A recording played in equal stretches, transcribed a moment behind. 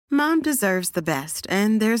Mom deserves the best,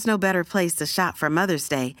 and there's no better place to shop for Mother's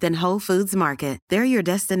Day than Whole Foods Market. They're your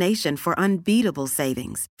destination for unbeatable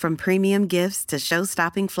savings, from premium gifts to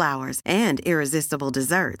show-stopping flowers and irresistible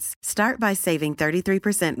desserts. Start by saving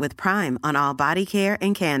 33% with Prime on all body care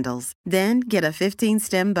and candles. Then get a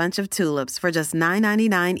 15-stem bunch of tulips for just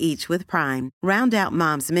 $9.99 each with Prime. Round out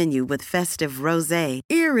Mom's menu with festive rosé,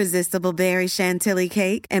 irresistible berry chantilly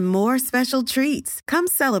cake, and more special treats. Come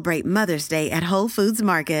celebrate Mother's Day at Whole Foods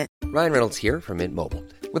Market. Ryan Reynolds here from Mint Mobile.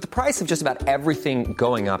 With the price of just about everything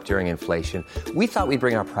going up during inflation, we thought we'd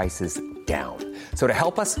bring our prices down. So to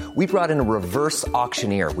help us, we brought in a reverse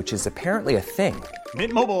auctioneer, which is apparently a thing.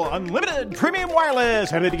 Mint Mobile Unlimited Premium Wireless.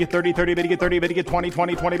 How to get 30, 30, bit to get 30, bit to get 20,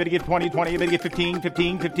 20, 20, bit to get 20, 20, bit to get 15,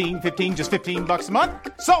 15, 15, 15, just $15 a month?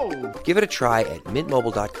 Sold! Give it a try at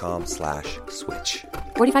mintmobile.com/switch.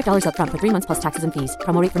 $45 up front for 3 months plus taxes and fees.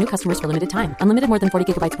 Promo rate for new customers for limited time. Unlimited more than 40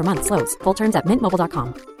 gigabytes per month. Slows full terms at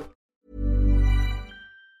mintmobile.com.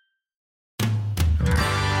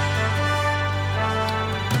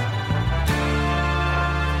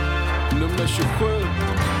 Nummer 27.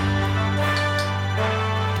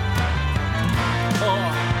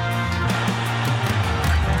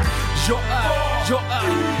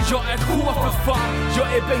 Jag är K för fan. Jag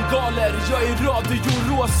är bengaler, jag är Radio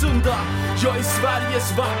Råsunda. Jag är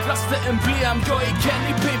Sveriges vackraste emblem. Jag är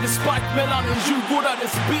Kenny Baby Spark mellan en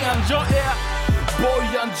djurgårdares ben. Jag är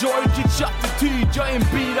Bojan Djordjic attityd. Jag är en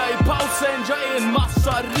bira i pausen, jag är en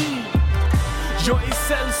massari. Jag är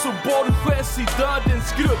Celso Borges i dödens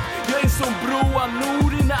grupp. Jag är som Broa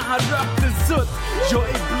Nouri när han rökte sutt. Jag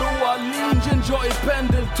är blåa linjen, jag är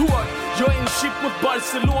pendeltåg. Jag är en chip mot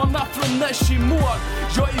Barcelona från Nesh i mål.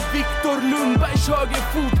 Jag är Viktor Lundbergs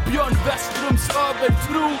högerfot, Björn Westrums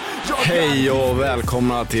övertro. Hej och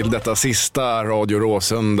välkomna till detta sista Radio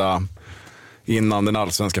Råsunda innan den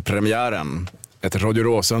allsvenska premiären. Ett Radio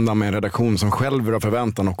Råsunda med en redaktion som själv har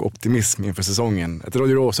förväntan och optimism inför säsongen. Ett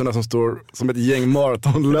Radio Råsunda som står som ett gäng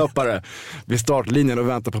maratonlöpare vid startlinjen och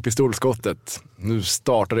väntar på pistolskottet. Nu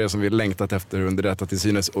startar det som vi längtat efter under detta till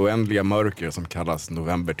synes oändliga mörker som kallas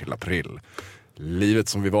november till april. Livet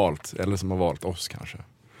som vi valt, eller som har valt oss kanske.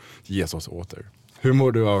 Ges oss åter. Hur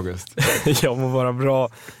mår du, August? Jag mår bara bra.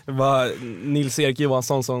 Det var Nils-Erik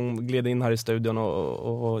Johansson som gled in här i studion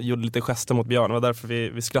och gjorde lite gester mot Björn. Det var därför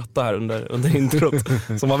vi skrattade här under introt.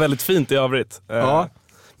 Som var väldigt fint i övrigt. Ja.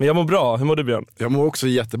 Men jag mår bra. Hur mår du, Björn? Jag mår också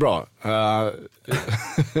jättebra.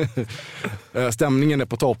 Stämningen är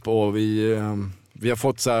på topp och vi har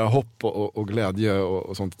fått så här hopp och glädje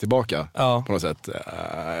och sånt tillbaka på något sätt.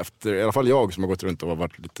 Efter, i alla fall jag som har gått runt och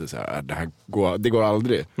varit lite så här, det går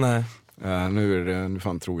aldrig. Nej. Nu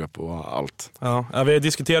fan tror jag på allt. Ja, vi har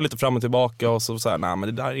diskuterat lite fram och tillbaka och så här, nej men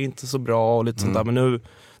det där är inte så bra och lite sånt där. Men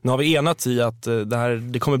nu har vi enats i att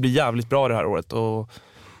det kommer bli jävligt bra det här året och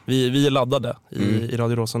vi är laddade i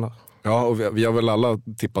Radio Råsunda. Ja, och vi har väl alla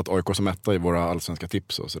tippat AIK som etta i våra allsvenska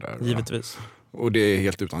tips och sådär. Givetvis. Och det är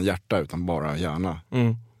helt utan hjärta utan bara hjärna.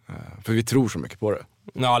 För vi tror så mycket på det.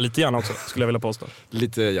 Ja, lite gärna också skulle jag vilja påstå.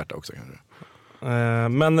 Lite hjärta också kanske.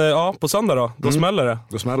 Men ja, på söndag då smäller det.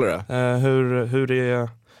 Då smäller det. Hur är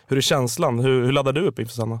känslan? Hur laddar du upp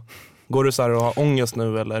inför söndag? Går du så här och har ångest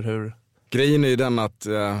nu eller hur? Grejen är ju den att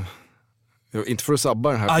inte för att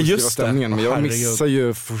sabba den här positiva stämningen, men jag missar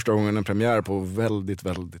ju första gången en premiär på väldigt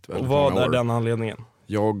och vad är den anledningen?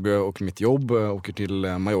 Jag och mitt jobb åker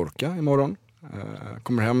till Mallorca imorgon.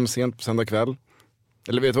 Kommer hem sent på söndag kväll.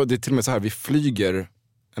 Eller vet du vad, det är till och med så här, vi flyger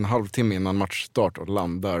en halvtimme innan matchstart och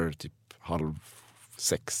landar typ 5:30.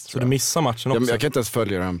 Så du missar matchen också? Jag kan inte ens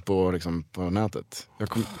följa den på nätet.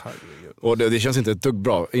 Och det känns inte ett dugg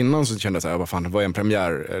bra. Innan så kände jag så här, vad är en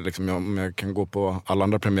premiär? Jag kan gå på alla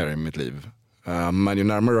andra premiärer i mitt liv. Men ju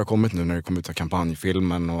närmare det har kommit nu när det kom ut av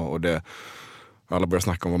kampanjfilmen och alla börjar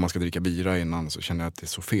snacka om vad man ska dricka bira innan, så känner jag att det är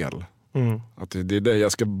så fel. Att det är det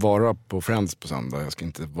jag ska vara på Friends på söndag. Jag ska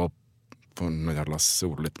inte vara på en jävla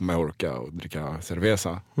soligt Mallorca och dricka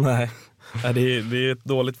cerveza. Nej, det är ett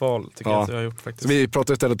dåligt val tycker jag att jag har gjort faktiskt. Så vi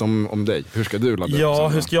pratar istället om dig. Hur ska du ladda upp? Ja,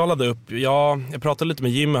 hur ska jag ladda upp? Jag pratade lite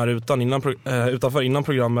med Jim här utanför innan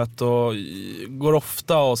programmet och går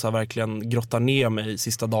ofta och så här verkligen grottar ner mig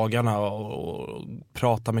sista dagarna och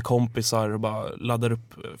pratar med kompisar och bara laddar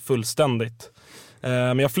upp fullständigt.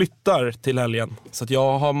 Men jag flyttar till helgen. Så att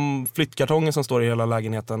jag har flyttkartonger som står i hela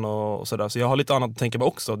lägenheten och sådär. Så jag har lite annat att tänka på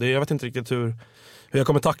också. Jag vet inte riktigt hur jag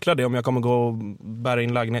kommer tackla det. Om jag kommer gå och bära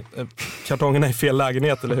in kartongerna i fel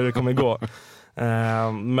lägenhet eller hur det kommer gå.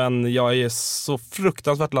 Men jag är så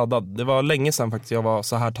fruktansvärt laddad. Det var länge sedan faktiskt jag var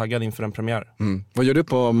så här taggad inför en premiär. Vad gör du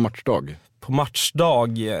på matchdag? På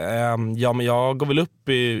matchdag? Ja, men jag går väl upp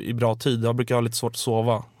i bra tid. Jag brukar ha lite svårt att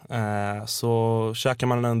sova. så käkar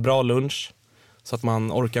man en bra lunch så att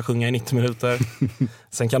man orkar sjunga i 90 minuter.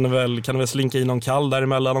 Sen kan det väl slinka in någon kall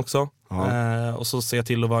däremellan också. Och så se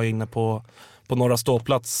till att vara inne på några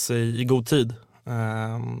ståplats i god tid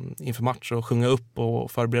inför match och sjunga upp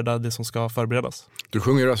och förbereda det som ska förberedas. Du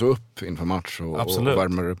sjunger alltså upp inför match och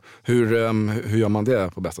värmer upp. Hur gör man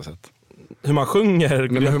det på bästa sätt? Hur man sjunger?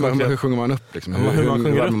 Hur sjunger man upp? Liksom?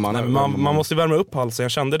 Man måste värma upp halsen.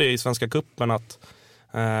 Jag kände det i Svenska cupen att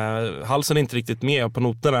halsen är inte riktigt med på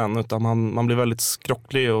noterna än, utan man blir väldigt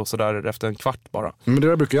skrocklig och sådär efter en kvart bara. Men det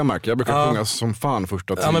där brukar jag märka. Jag brukar sjunga som fan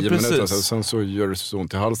första 10 minuter. Sen så gör det så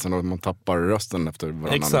ont i halsen och man tappar rösten efter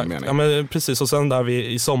varannan mening. Ja, men precis. Och sen där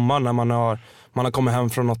i sommar när man har kommit hem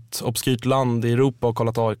från något obskyrt land i Europa och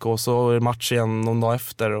kollat AIK, och så är det match igen någon dag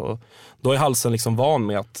efter, och då är halsen liksom van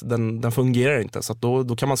med att den fungerar inte, så att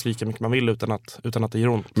då kan man skrika mycket man vill utan att det gör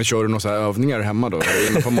ont. Men kör du några så här övningar hemma då?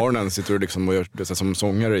 Inne på morgonen sitter du liksom och gör det som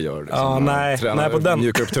sångare gör? Liksom, ja, nej, på den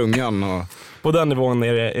mjukar upp tungan och... På den nivån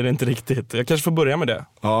är det inte riktigt. Jag kanske får börja med det.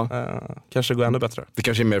 Ja. Kanske går ännu bättre. Det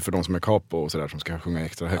kanske är mer för de som är capo och sådär, som ska sjunga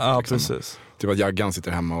extra högt. Ja, liksom. Precis. Typ att Jaggan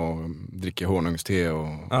sitter hemma och dricker honungste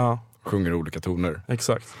och sjunger olika toner.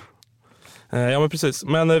 Exakt. Ja, men precis.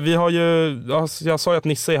 Men vi har ju, jag sa ju att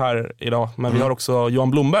Nisse är här idag, men vi har också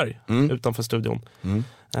Johan Blomberg utanför studion.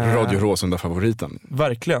 Radio Råsunda-favoriten.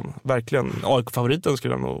 Verkligen. AIK-favoriten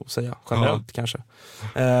skulle jag nog säga, generellt kanske.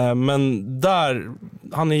 Men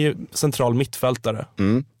han är ju central mittfältare.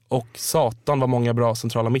 Och satan vad många bra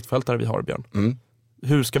centrala mittfältare vi har, Björn.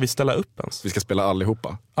 Hur ska vi ställa upp ens? Vi ska spela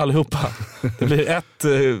allihopa. Det blir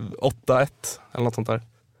 1-8-1 eller något sånt där.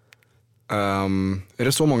 Är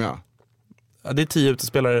det så många? Ja, det är 10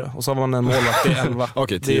 utespelare och så har man en målvakt, det är 11.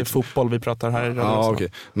 Okay, det är fotboll vi pratar här i radio. Okay.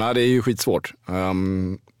 Nej, det är ju skitsvårt.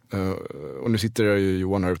 Och nu sitter jag ju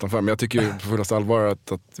Johan här utanför, men jag tycker ju på fullaste allvar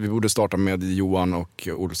att vi borde starta med Johan och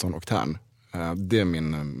Olsson och Tern. Det är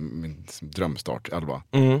min drömstart, 11.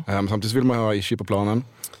 Samtidigt vill man ha Ishi på planen.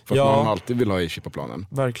 För att man alltid vill ha Ishi på planen.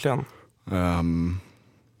 Verkligen.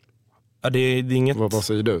 Det är inget... Vad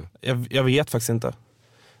säger du? Jag vet faktiskt inte.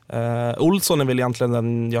 Olsson är väl egentligen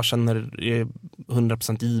den jag känner är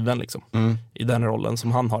 100% given liksom, i den rollen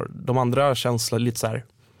som han har. De andra känns lite så här.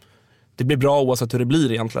 Det blir bra oavsett hur det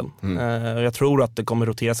blir egentligen. Jag tror att det kommer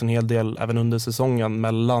roteras en hel del även under säsongen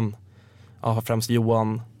mellan främst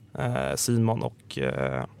Johan, Simon och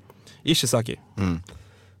Ishizaki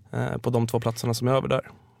på de 2 platserna som är över där.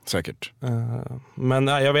 Säkert. Men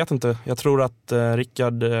jag vet inte. Jag tror att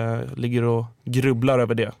Rickard ligger och grubblar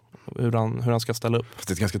över det. Hur han ska ställa upp. Fast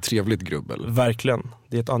det är ett ganska trevligt grubbel. Verkligen.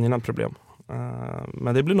 Det är ett angenämt problem.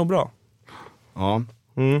 Men det blir nog bra. Ja.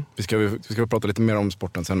 Vi ska prata lite mer om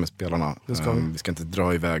sporten sen med spelarna. Vi ska inte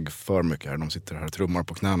dra iväg för mycket här. De sitter här och trummar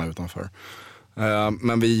på knäna utanför.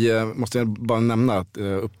 Men vi måste bara nämna att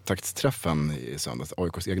upptaktsträffen i söndags,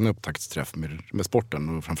 AIKs egna upptaktsträff med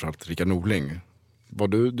sporten och framförallt Rickard Norling.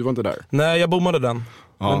 Du var inte där? Nej, jag bommade den.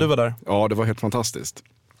 Men du var där. Ja, det var helt fantastiskt.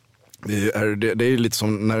 Det är lite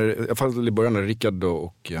som i början när Rickard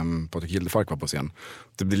och Patrik Gildefalk var på scen.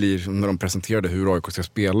 Det blir när de presenterade hur AIK ska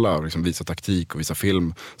spela och liksom visa taktik och visa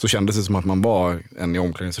film, så kändes det som att man var en i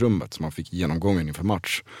omklädningsrummet som man fick genomgången inför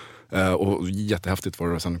match. Och jättehäftigt var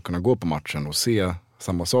det att sen kunna gå på matchen och se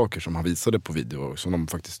samma saker som han visade på video som de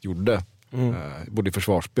faktiskt gjorde. Både i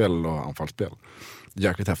försvarsspel och anfallsspel.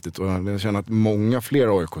 Jäkligt häftigt, och jag känner att många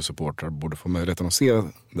fler AIK-supportrar borde få möjligheten att se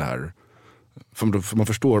det här. För man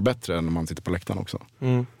förstår bättre än när man sitter på läktaren också.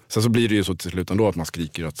 Sen så blir det ju så till slut ändå att man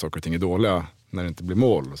skriker att saker och ting är dåliga när det inte blir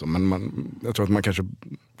mål. Men jag tror att man kanske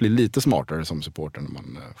blir lite smartare som supporter när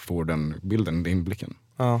man får den bilden, den inblicken.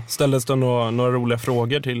 Ja. Ställdes det några roliga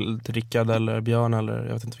frågor till Rickard eller Björn eller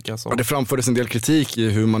jag vet inte vilka som... Ja, det framfördes en del kritik i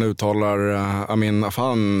hur man uttalar Amin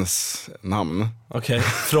Afans namn. Okej,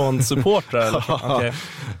 från supportrar eller? Okay.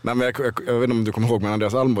 Nej, men jag vet inte om du kommer ihåg, men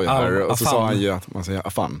Andreas Almborg här, och så sa han ju att man säger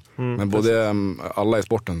Afan. Men både alla i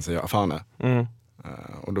sporten säger Afane.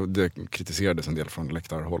 Och då det kritiserades en del från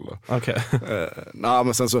läktarhåll. Okay.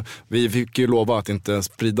 Men sen så vi fick ju lova att inte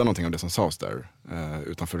sprida någonting av det som sades där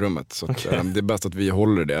utanför rummet. Så att, det är bäst att vi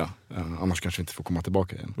håller det. Annars kanske vi inte får komma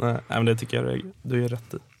tillbaka igen. Nej, men det tycker jag du är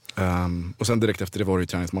rätt i. Och sen direkt efter det var det ju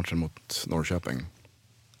träningsmatchen mot Norrköping.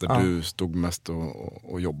 Där du stod mest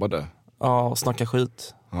och jobbade. Ja, och snacka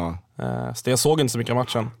skit. Så jag såg inte så mycket av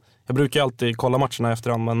matchen. Jag brukar alltid kolla matcherna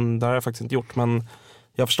efterhand, men det har jag faktiskt inte gjort. Men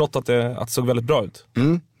jag har förstått att det såg väldigt bra ut.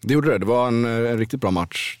 Det gjorde det. Det var en riktigt bra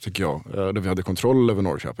match tycker jag. Där vi hade kontroll över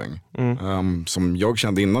Norrköping. Som jag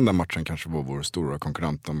kände innan den matchen kanske var vår stora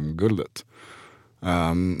konkurrent om guldet.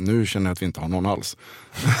 Nu känner jag att vi inte har någon alls.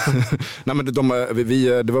 Nej, men det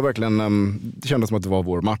var verkligen, det kändes som att det var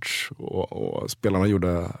vår match och spelarna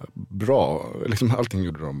gjorde bra. Liksom, allting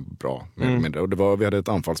gjorde de bra. Och vi hade ett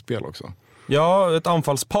anfallsspel också. Ja, ett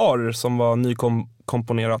anfallspar som var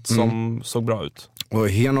nykomponerat som såg bra ut. Och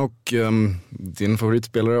Henok, din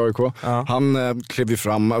favoritspelare i AIK, han klev ju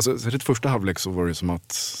fram, alltså i det första halvlek så var det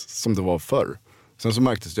som det var förr. Sen så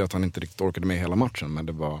märktes det att han inte riktigt orkade med hela matchen,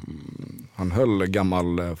 men han höll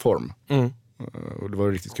gammal form. Och det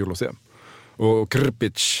var riktigt kul att se. Och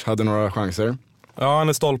Krpic hade några chanser. Ja, han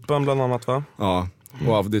är stolpen bland annat, va? Ja,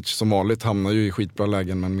 och Avdic som vanligt hamnar ju i skitbra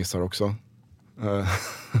lägen men missar också.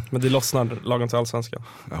 Men det lossnar lagen till allsvenskan.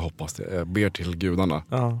 Jag hoppas det. Jag ber till gudarna.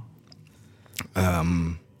 Ja.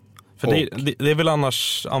 För det är väl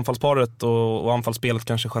annars anfallsparet och anfallsspelet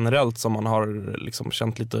kanske generellt som man har liksom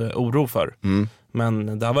känt lite oro för.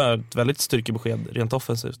 Men det här var ett väldigt styrkebesked rent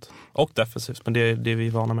offensivt och defensivt, men det är vi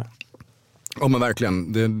vana med. Ja, men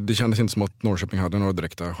verkligen. Det kändes inte som att Norrköping hade några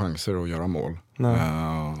direkta chanser att göra mål.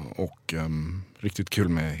 Riktigt kul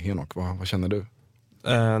med Henok. Vad känner du?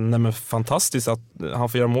 Nej, men fantastiskt att han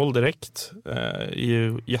får göra mål direkt. Är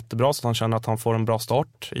ju jättebra så att han känner att han får en bra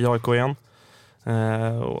start i AIK igen.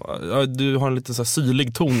 Du har en lite så här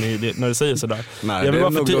syrlig ton i det, när du säger sådär. Nej, det är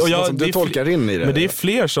nog som du tolkar in i det. Men det är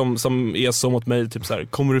fler som är så mot mig, typ så här: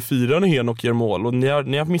 kommer du fira när Henok gör mål? Och ni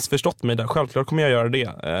har missförstått mig där. Självklart kommer jag göra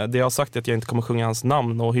det. Det jag har sagt är att jag inte kommer sjunga hans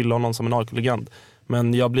namn och hylla honom som en AIK-legend.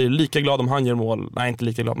 Men jag blir lika glad om han gör mål. Nej, inte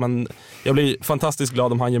lika glad, men jag blir fantastiskt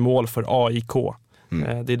glad om han gör mål för AIK.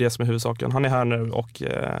 Det är det som är huvudsaken. Han är här nu och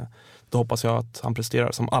då hoppas jag att han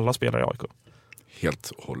presterar som alla spelare i AIK. Helt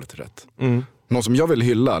och hållet rätt. Någon som jag vill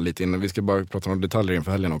hylla lite innan, vi ska bara prata om detaljer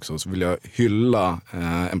inför helgen också, så vill jag hylla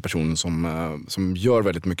en person som gör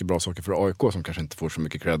väldigt mycket bra saker för AIK, som kanske inte får så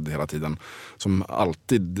mycket cred hela tiden, som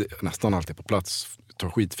nästan alltid är på plats, tar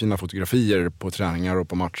skitfina fotografier på träningar och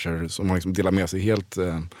på matcher, som man liksom delar med sig helt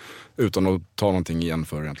utan att ta någonting igen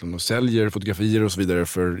för egentligen, och säljer fotografier och så vidare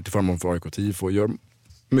till förmån för AIK Tifo och gör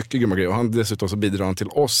mycket grymma grejer. Och han dessutom så bidrar han till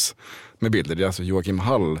oss med bilder. Det är alltså Joakim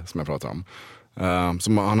Hall som jag pratar om.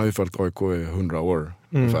 Han har ju följt AIK i 100 år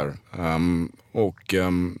ungefär. Och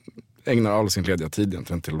ägnar all sin lediga tid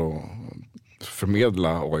egentligen till att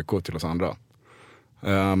förmedla AIK till oss andra.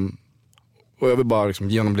 Och jag vill bara liksom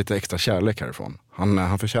ge honom lite extra kärlek härifrån.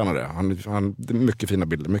 Han förtjänar det. Det är mycket fina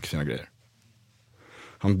bilder, mycket fina grejer.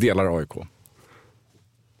 Han delar AIK.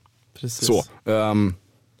 Precis. Så,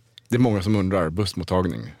 det är många som undrar,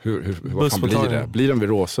 bussmottagning. Vad fan blir det? Blir den vid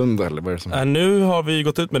Råsunda eller vad är det som... Nu har vi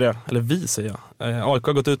gått ut med det, eller vi säger jag. AIK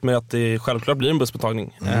har gått ut med att det självklart blir en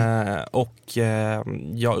bussmottagning.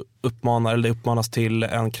 Jag uppmanas till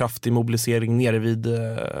en kraftig mobilisering nere vid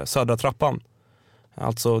södra trappan.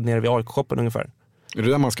 Alltså nere vid AIK-shoppen ungefär. Är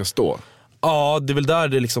det där man ska stå? Ja, det är väl där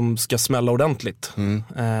det liksom ska smälla ordentligt.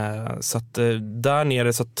 Så att där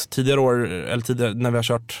nere, så att tidigare när vi har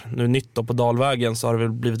kört nu nytt då på Dalvägen, så har det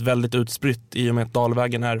väl blivit väldigt utspritt i och med att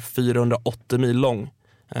Dalvägen är 480 mil lång.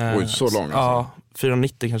 Oj, så lång alltså. Ja,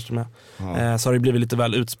 490 kanske med. Så har det blivit lite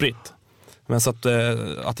väl utspritt. Men så att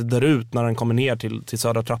det dör ut när den kommer ner till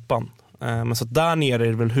södra trappan. Men så att där nere är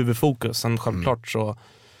det väl huvudfokus. Sen självklart så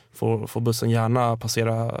får bussen gärna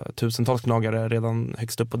passera tusentals knagare redan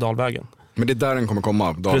högst upp på Dalvägen. Men det är där den kommer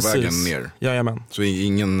komma, Dalvägen. Precis. Ner? Jajamän. Så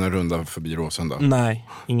ingen runda förbi Råsunda? Nej,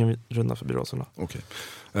 ingen runda förbi Råsunda. Okej.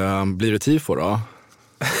 Blir det tifo då?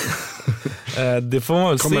 Det får man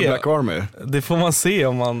väl kommer se. Black Army? Det får man se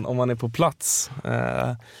om man är på plats.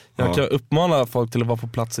 Jag kan uppmana folk till att vara på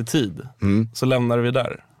plats i tid. Så lämnar vi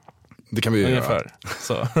där. Det kan vi ungefär göra.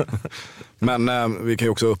 Så. Men vi kan ju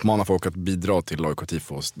också uppmana folk att bidra till AIK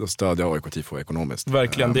Tifo och stödja AIK Tifo ekonomiskt.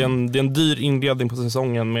 Verkligen, det är en dyr inledning på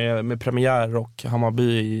säsongen med premiär och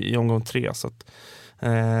Hammarby i omgång 3. Så att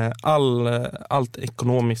allt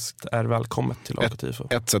ekonomiskt är välkommet till AIK Tifo.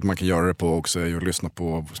 Ett sätt man kan göra det på också är ju att lyssna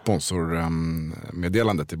på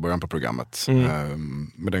sponsormeddelandet i början på programmet.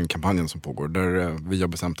 Med den kampanjen som pågår. Där vi har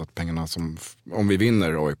bestämt att pengarna om vi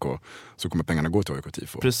vinner AIK, så kommer pengarna gå till AIK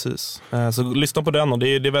Tifo. Precis. Så lyssna på den, och det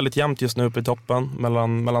är väldigt jämnt just nu uppe i toppen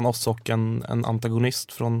mellan oss och en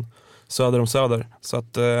antagonist från söder om söder. Så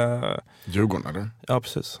att, Djurgården eller? Ja,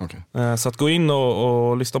 precis. Okay. Så att gå in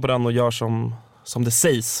och lyssna på den och gör som det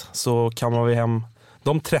sägs, så kammar vi hem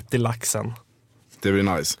de 30 laxen. Det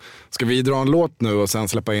blir nice. Ska vi dra en låt nu och sen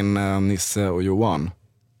släppa in Nisse och Johan?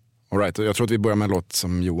 All right, jag tror att vi börjar med en låt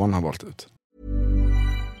som Johan har valt ut.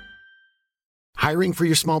 Hiring for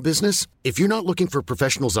your small business? If you're not looking for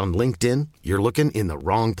professionals on LinkedIn, you're looking in the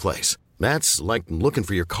wrong place. That's like looking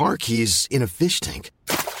for your car keys in a fish tank.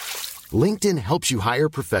 LinkedIn helps you hire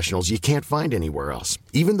professionals you can't find anywhere else,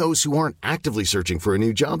 even those who aren't actively searching for a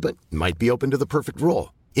new job but might be open to the perfect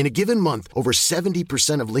role. In a given month, over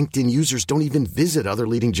 70% of LinkedIn users don't even visit other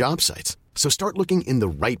leading job sites. So start looking in the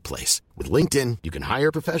right place. With LinkedIn, you can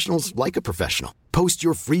hire professionals like a professional. Post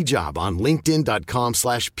your free job on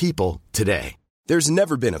linkedin.com/people today. There's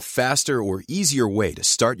never been a faster or easier way to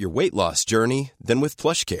start your weight loss journey than with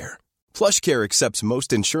PlushCare. PlushCare accepts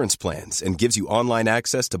most insurance plans and gives you online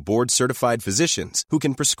access to board-certified physicians who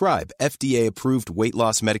can prescribe FDA-approved weight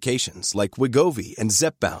loss medications like Wegovy and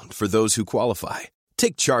Zepbound for those who qualify.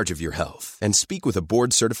 Take charge of your health and speak with a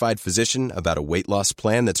board-certified physician about a weight loss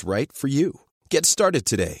plan that's right for you. Get started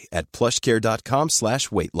today at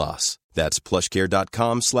plushcare.com/weightloss. That's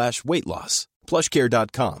plushcare.com/weightloss.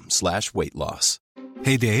 plushcare.com/weightloss.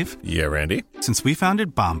 Hey, Dave. Yeah, Randy. Since we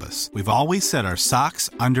founded Bombas, we've always said our socks,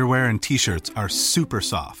 underwear, and T-shirts are super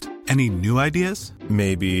soft. Any new ideas?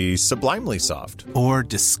 Maybe sublimely soft. Or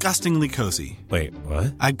disgustingly cozy. Wait, what?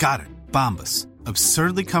 I got it. Bombas.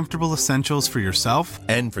 Absurdly comfortable essentials for yourself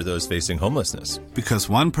and for those facing homelessness.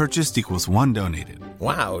 Because one purchased equals one donated.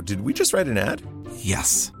 Wow, did we just write an ad?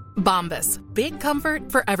 Yes. Bombas. Big comfort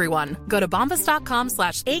for everyone. Go to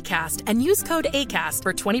bombas.com/ACAST and use code ACAST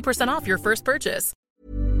for 20% off your first purchase.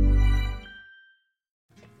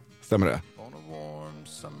 Stämmer det? On a warm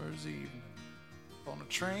summer's eve, on a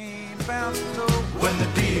train bound to go when the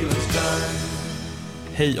deal is done.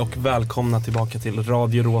 Hej och välkomna tillbaka till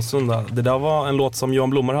Radio Råsunda. Det där var en låt som Johan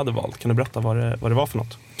Blomar hade valt. Kan du berätta vad det var för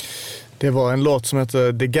något? Det var en låt som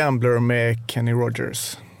heter The Gambler med Kenny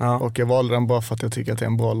Rogers. Ja. Och jag valde den bara för att jag tycker att det är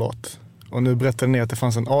en bra låt. Och nu berättade ni att det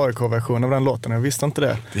fanns en AIK-version av den låten. Jag visste inte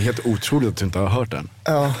det. Det är helt otroligt att du inte har hört den.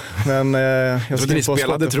 Ja, men jag skulle ni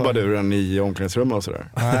spelade trubaduren i omklädningsrummet och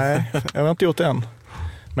sådär? Nej, jag har inte gjort det än.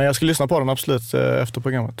 Men jag ska lyssna på den absolut efter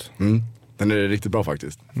programmet. Mm. Den är riktigt bra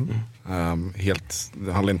faktiskt.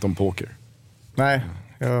 Det handlar inte om poker. Nej,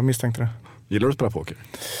 jag misstänkte det. Gillar du att spela poker?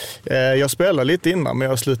 Jag spelade lite innan, men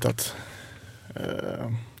jag har slutat.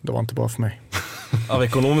 Det var inte bra för mig. Av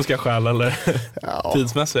ekonomiska skäl eller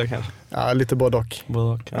tidsmässiga kanske? Ja, lite både och.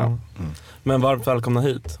 Ja. Men varmt välkomna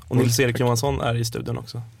hit. Och Nils-Erik Johansson är i studion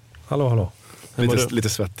också. Hallå. Lite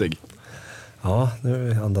svettig. Ja,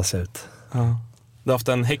 nu andas jag ut. Ja. Du har haft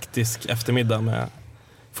en hektisk eftermiddag med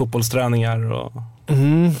fotbollsträningar och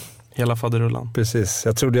hela faderullan. Precis,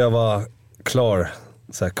 jag trodde jag var klar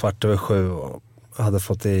så här 7:15 och hade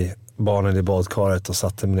fått i barnen i badkaret och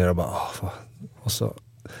satte mig ner och bara och så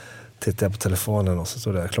tittade jag på telefonen och så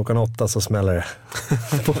stod det 8:00 så smäller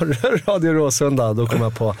det på Radio Råsunda. Då kom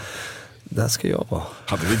jag på, där ska jag vara.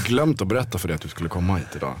 Hade vi glömt att berätta för dig att du skulle komma hit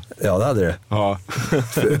idag? Ja, det hade du. Ja.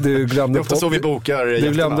 Du glömde, det är ofta så vi bokar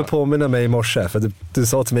du glömde påminna mig i morse, för du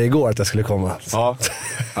sa till mig igår att jag skulle komma. Ja,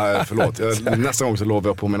 förlåt. Nästa gång så lovar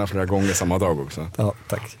jag att påminna flera gånger samma dag också. Ja,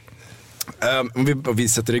 tack. Vi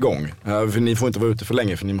sätter igång. För ni får inte vara ute för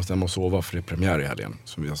länge, för ni måste hem och sova för det är premiär i helgen.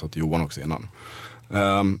 Som vi har sagt till Johan också innan.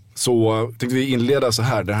 Så tänkte vi inleda så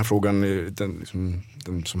här. Den här frågan är den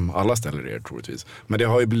som alla ställer er troligtvis. Men det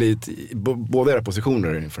har ju blivit, båda era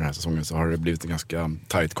positioner inför den här säsongen så har det blivit en ganska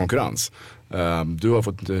tight konkurrens.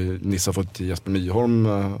 Nisse har fått Jesper Nyholm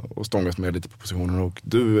och stångas med lite på positionen. Och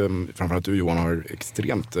framförallt du Johan, har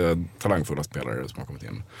extremt talangfulla spelare som har kommit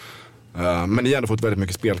in. Men ni har ändå fått väldigt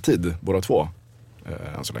mycket speltid, båda två,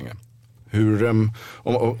 än så länge.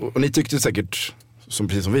 Och ni tyckte säkert,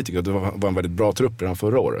 precis som vi tycker, att det var en väldigt bra trupp redan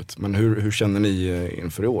förra året. Men hur känner ni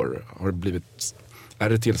inför i år? Är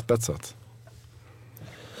det tillspetsat?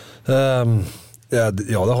 Ja,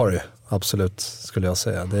 det har det absolut, skulle jag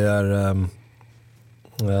säga. Det är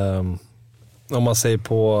om man säger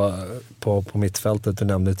på mittfältet, du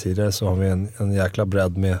nämnde tidigare, så har vi en jäkla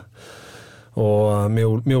bredd med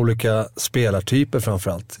olika spelartyper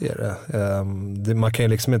framförallt. Man kan ju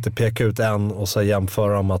liksom inte peka ut en och så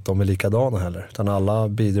jämföra dem att de är likadana heller. Utan alla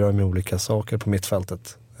bidrar med olika saker på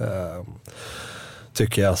mittfältet.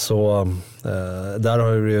 Tycker jag. Så där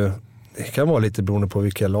har det kan vara lite beroende på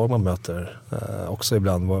vilka lag man möter. Också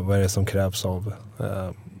ibland vad är det som krävs av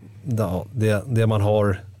det man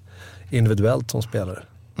har individuellt som spelare.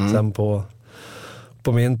 Sen på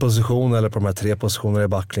min position eller på de här 3 positionerna i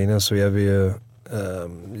backlinjen så är vi ju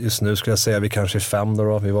just nu skulle jag säga vi kanske är 5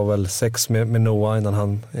 då. Vi var väl 6 med Noah innan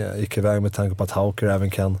han gick iväg, med tanke på att Hauker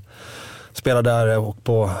även kan spela där och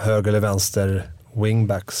på höger eller vänster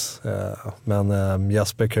wingbacks. Men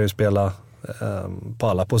Jesper kan ju spela på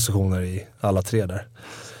alla positioner i alla 3 där.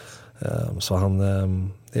 Så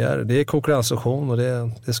det är konkurrenssituation och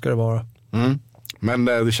det ska det vara. Men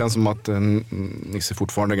det känns som att Nisse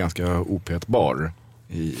fortfarande är ganska opetbar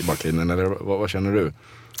i backlinjen, eller vad känner du?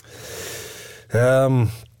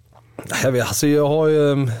 Jag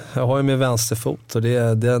har ju min vänsterfot och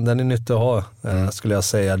den är nyttig att ha, skulle jag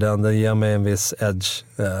säga. Den ger mig en viss edge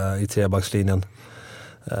i trebackslinjen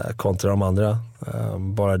kontra de andra.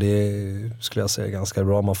 Bara det skulle jag säga är ganska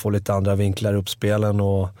bra. Man får lite andra vinklar upp spelen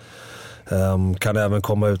och kan även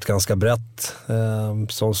komma ut ganska brett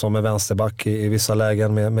som en vänsterback i vissa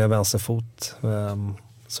lägen med vänsterfot.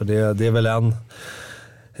 Så det är väl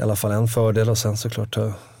i alla fall en fördel, och sen såklart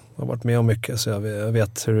jag har varit med om mycket så jag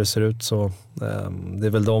vet hur det ser ut, så det är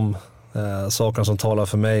väl de sakerna som talar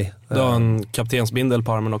för mig. Du har en kaptensbindel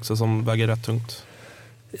på armen också som väger rätt tungt.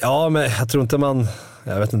 Ja, men jag tror inte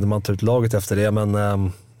jag vet inte om man tar ut laget efter det,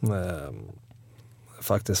 men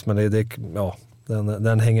faktiskt, men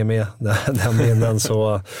den hänger med den minnen,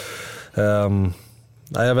 så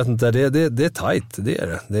nej, jag vet inte, det är tajt, det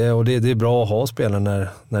är det. Och det är bra att ha spelare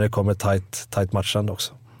när det kommer tajt matchande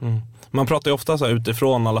också. Man pratar ju ofta så här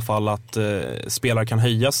utifrån i alla fall att spelare kan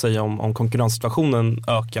höja sig om konkurrenssituationen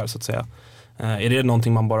ökar, så att säga. Är det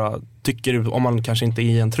någonting man bara tycker om man kanske inte är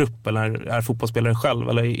i en trupp eller är fotbollsspelare själv,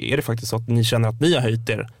 eller är det faktiskt så att ni känner att ni har höjt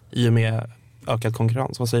er i och med ökad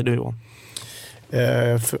konkurrens? Vad säger du, Johan?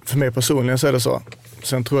 För mig personligen så är det så.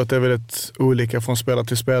 Sen tror jag att det är väldigt olika från spelare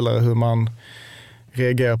till spelare hur man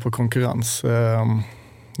reagerar på konkurrens.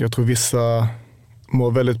 Jag tror vissa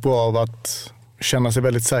mår väldigt bra av att känna sig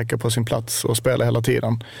väldigt säker på sin plats och spela hela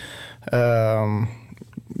tiden.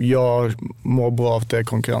 Jag mår bra av att det är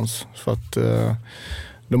konkurrens, för att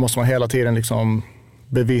då måste man hela tiden liksom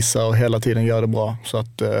bevisa och hela tiden göra det bra. Så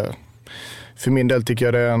att för min del tycker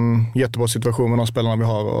jag det är en jättebra situation med de spelarna vi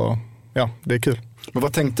har, och ja, det är kul. Men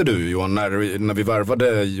vad tänkte du, Johan, när vi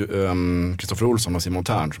värvade Kristoffer Olsson och Simon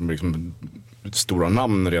Tern, som liksom stora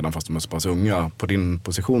namn redan fast de är så pass unga, på din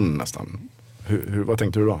position nästan? Vad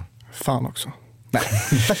tänkte du då? Fan också.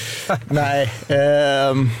 Nej.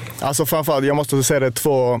 Alltså framförallt, jag måste säga det är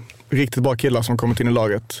 2 riktigt bra killar som kommit in i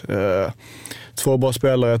laget. 2 bra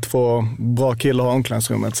spelare, 2 bra killar har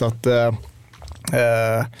omklädningsrummet. Så att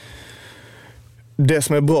det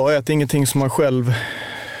som är bra är att det är ingenting som man själv,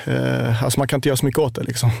 alltså man kan inte göra så mycket åt det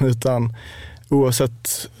liksom, utan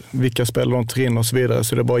oavsett vilka spelare de tar in och så vidare,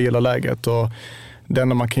 så är det bara att gilla läget, och det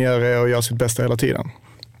enda man kan göra är att göra sitt bästa hela tiden.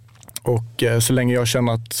 Och så länge jag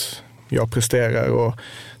känner att jag presterar och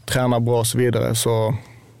tränar bra och så vidare, så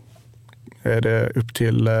är det upp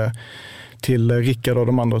till Rickard och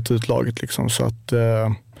de andra att ta ut laget liksom. Så att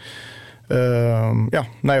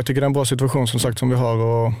jag tycker det är en bra situation som sagt som vi har,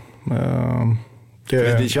 och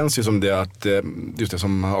det känns ju som det att, just det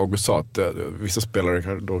som August sa, att vissa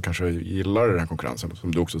spelare då kanske gillar den här konkurrensen,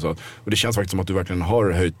 som du också sa. Och det känns faktiskt som att du verkligen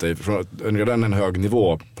har höjt dig från redan en hög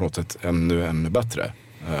nivå på något sätt ännu bättre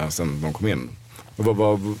sen de kom in.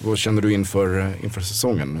 Vad känner du inför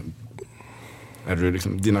säsongen? Är det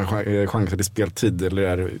liksom dina chanser till speltid,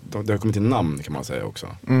 eller det har kommit in namn kan man säga också?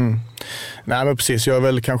 Nej, men precis, jag är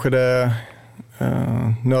väl kanske det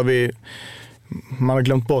nu har man har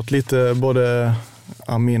glömt bort lite både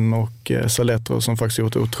Amin och Saletro som faktiskt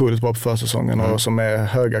gjort otroligt bra på försäsongen och som är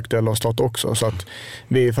högaktuella att starta också, så att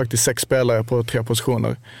vi är faktiskt 6 spelare på 3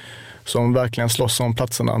 positioner som verkligen slåss om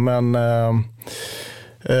platserna, men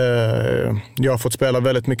jag har fått spela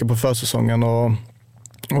väldigt mycket på försäsongen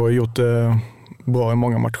och gjort det bra i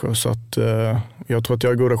många matcher, så att jag tror att jag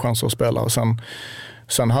har goda chanser att spela, och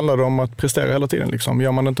sen handlar det om att prestera hela tiden liksom.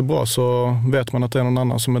 Gör man det inte bra så vet man att det är någon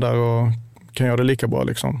annan som är där och kan göra det lika bra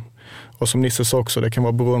liksom. Och som Nisse sa också, det kan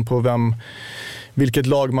vara beroende på vilket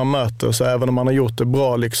lag man möter, så även om man har gjort det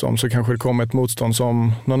bra liksom, så kanske det kommer ett motstånd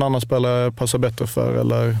som någon annan spelare passar bättre för,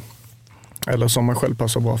 eller som man själv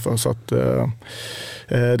passar bra för, så att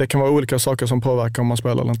det kan vara olika saker som påverkar om man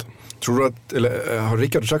spelar eller inte. Tror du att, eller har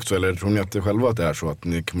Rickard sagt så, eller tror ni att det själva att det är så att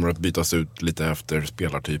ni kommer att bytas ut lite efter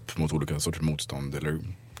spelartyp mot olika sorters motstånd, eller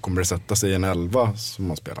kommer det sätta sig i en 11 som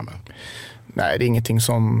man spelar med? Nej, det är ingenting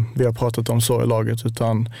som vi har pratat om så i laget,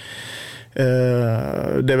 utan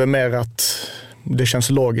det är väl mer att det känns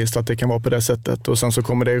logiskt att det kan vara på det sättet, och sen så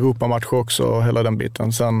kommer det Europamatch också och hela den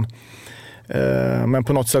biten. Sen, men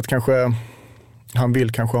på något sätt kanske han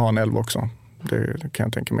vill kanske ha en 11 också. Det kan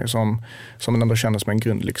jag tänka mig som ändå känns som en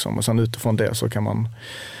grund liksom. Och sen utifrån det så kan man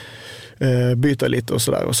byta lite och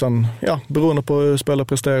sådär. Och sen, beroende på hur spelare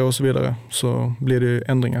presterar och så vidare, så blir det ju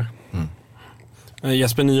ändringar.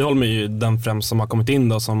 Jesper Nyholm är ju den främst som har kommit in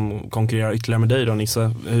då, som konkurrerar ytterligare med dig då,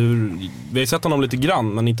 Nisse. Vi har sett honom lite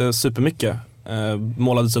grann, men inte supermycket.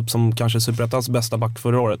 Målades upp som kanske Superettans bästa back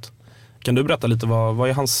förra året. Kan du berätta lite, vad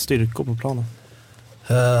är hans styrkor på planen?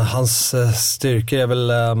 Hans styrka är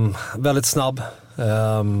väl väldigt snabb,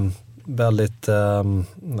 väldigt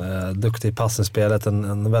duktig i passningsspelet,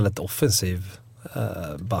 en väldigt offensiv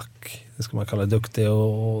back. ska man kalla det, duktig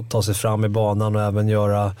och ta sig fram i banan och även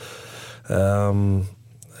göra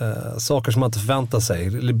saker som man inte förväntar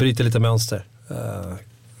sig, bryter lite mönster.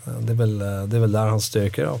 Det är väl där han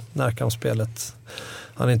styrker av närkampsspelet.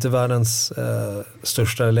 Han är inte världens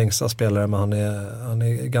största eller längsta spelare, men han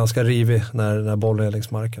är ganska rivig när bollen är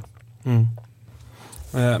längs marken.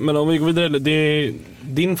 Men om vi går vidare, det är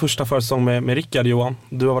din första försäsong med Rickard, Johan.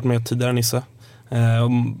 Du har varit med tidigare, Nisse.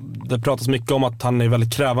 Det pratas mycket om att han är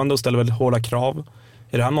väldigt krävande och ställer väldigt hårda krav.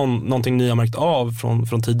 Är det här någonting ni har märkt av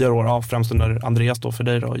från tidigare år, främst under Andreas då, för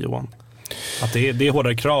dig då, Johan? Att det är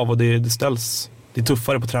hårdare krav och det är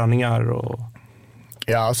tuffare på träningar och...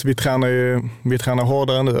 Ja, alltså vi tränar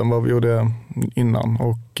hårdare nu än vad vi gjorde innan,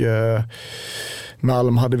 och med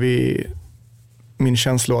Alm hade vi, min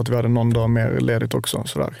känsla att vi hade någon dag mer ledigt också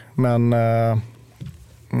sådär. Men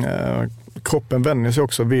kroppen vänjer sig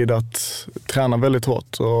också vid att träna väldigt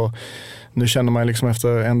hårt, och nu känner man liksom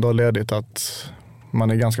efter en dag ledigt att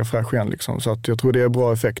man är ganska fräsch igen liksom. Så att jag tror det är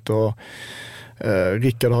bra effekt, och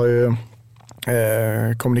Rickard har ju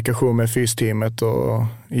kommunikation med fysteamet och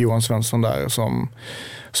Johan Svensson där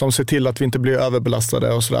som ser till att vi inte blir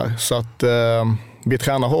överbelastade och sådär. Så att vi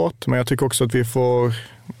tränar hårt, men jag tycker också att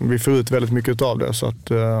vi får ut väldigt mycket av det, så att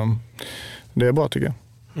det är bra tycker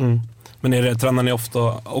jag. Men tränar ni ofta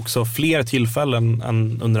också fler tillfällen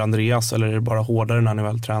än under Andreas, eller är det bara hårdare när ni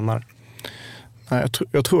väl tränar? Nej,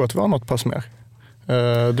 jag tror att vi har något pass mer.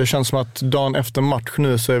 Det känns som att dagen efter match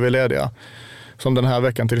nu så är vi lediga. Som den här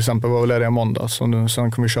veckan till exempel var vi lediga måndag, så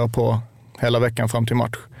sen kommer vi köra på hela veckan fram till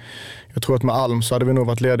match. Jag tror att med Alm så hade vi nog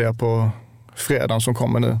varit lediga på fredagen som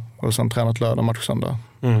kommer nu, och sen tränat lördag, match söndag.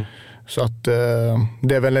 Så att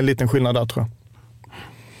det är väl en liten skillnad där, tror jag.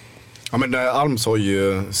 Ja, men Alm sa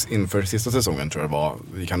ju inför sista säsongen, tror jag det var,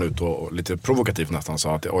 vi kan ut och lite provokativt nästan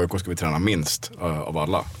sa att i AIK ska vi träna minst av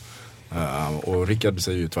alla. Och Rickard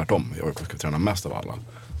säger ju tvärtom, i AIK ska vi träna mest av alla.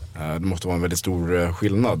 Det måste vara en väldigt stor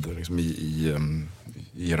skillnad liksom, i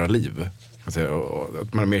era liv. Att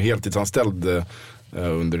man är mer heltidsanställd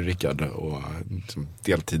under Rickard och liksom,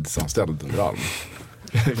 deltidsanställd under Alm.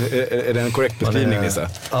 Är det en korrekt beskrivning, Nisse?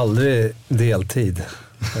 Aldrig deltid.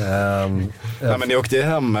 Nej, men ni åkte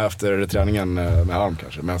hem efter träningen med Alm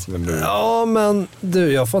kanske? Ja, men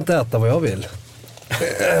du, jag får inte äta vad jag vill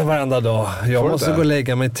varenda dag. Jag måste gå och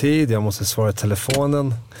lägga mig tid, jag måste svara i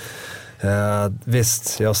telefonen.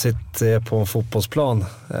 Visst, jag sitter på en fotbollsplan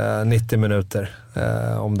 90 minuter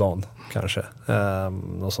om dagen kanske,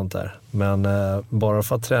 och sånt där. Men bara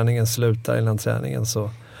för att träningen slutar innan träningen så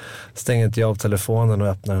stänger inte jag av telefonen och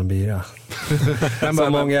öppnar en bira.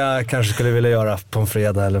 Som många kanske skulle vilja göra på en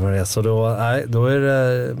fredag eller vad det är. Så då är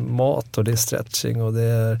det mat och det är stretching och det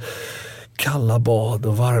är kalla bad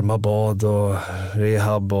och varma bad och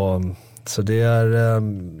rehab. Så det är,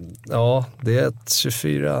 det är ett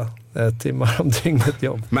 24 timmar om dygnet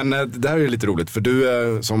jobb. Men det här är lite roligt, för du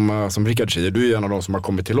är, som Rickard säger, du är en av de som har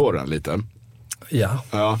kommit till åren lite. Ja,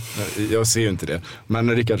 jag ser ju inte det.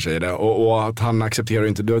 Men Rickard säger det. Och att han accepterar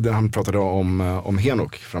inte, han pratade om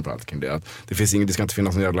Henok framförallt kring det. Att det ska inte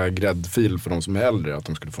finnas någon jävla gräddfil för de som är äldre. Att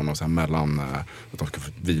de skulle få någon så här mellan, att de ska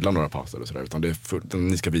få vila några pass eller sådär. Utan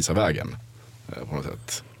ni ska visa vägen på något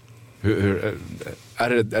sätt.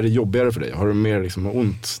 Är det jobbigare för dig? Har du mer liksom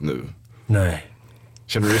ont nu? Nej.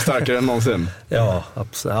 Känner du dig starkare än någonsin? Ja,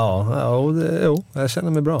 absolut. Jo, jag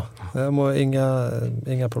känner mig bra. Jag har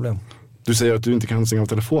inga problem. Du säger att du inte kan stänga av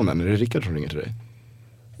telefonen. Är det Rickard som ringer till dig?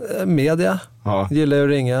 Media. Ja. Gillar jag att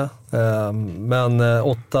ringa. Men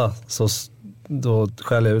 8 så då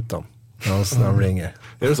skäller jag ut dem när de ringer.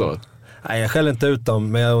 Är det så? Nej, jag skäller inte ut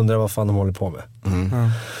dem, men jag undrar vad fan de håller på med.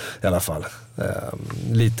 I alla fall.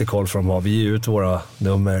 Lite koll för dem har. Vi ger ut våra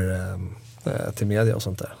nummer till media och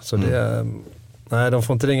sånt där. Så nej, de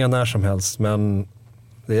får inte ringa när som helst. Men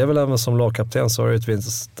det är väl även som lagkapten så har det ett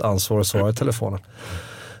visst ansvar att svara i telefonen.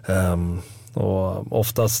 Och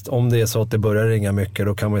oftast om det är så att det börjar ringa mycket,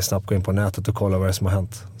 då kan man ju snabbt gå in på nätet och kolla vad det är som har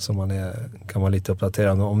hänt, så kan vara lite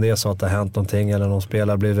uppdaterad. Om det är så att det har hänt någonting eller någon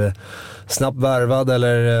spelare blivit snabbt värvad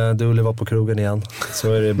eller Dooley var på krogen igen,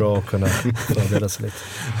 så är det bra att kunna förbereda sig lite.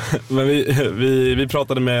 Men vi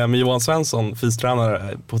pratade med Johan Svensson,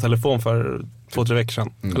 fystränare, på telefon för 2-3 veckor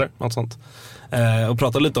sedan, eller något sånt, och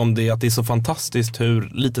pratade lite om det, att det är så fantastiskt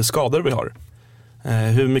hur lite skador vi har.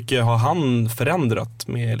 Hur mycket har han förändrat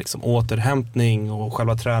med liksom återhämtning och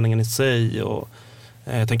själva träningen i sig? Och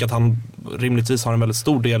jag tänker att han rimligtvis har en väldigt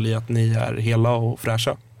stor del i att ni är hela och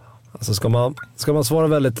fräscha. Alltså ska man svara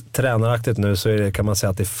väldigt tränaraktigt nu, så kan man säga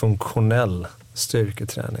att det är funktionell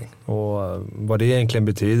styrketräning. Och vad det egentligen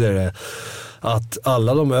betyder är att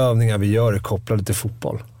alla de övningar vi gör är kopplade till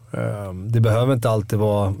fotboll. Det behöver inte alltid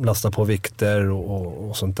vara lasta på vikter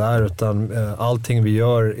och sånt där, utan allting vi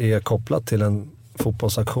gör är kopplat till en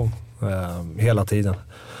fotbollsaktion hela tiden.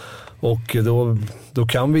 Och då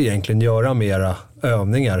kan vi egentligen göra mera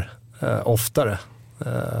övningar oftare,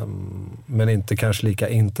 men inte kanske lika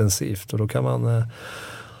intensivt. Och då kan man,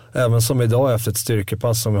 även som idag efter ett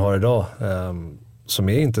styrkepass som vi har idag, som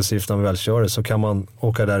är intensivt när man väl kör det, så kan man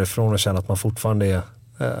åka därifrån och känna att man fortfarande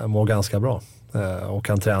mår ganska bra. Och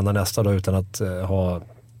kan träna nästa dag utan att ha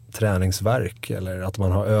träningsverk, eller att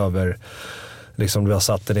man har liksom du har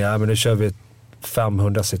satt det ner, men nu kör vi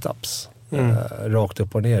 500 sit-ups rakt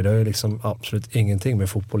upp och ner. Det har ju liksom absolut ingenting med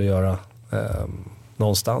fotboll att göra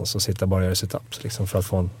någonstans, och sitta bara och göra sit-ups liksom, för att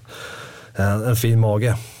få en fin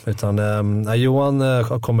mage. Utan Johan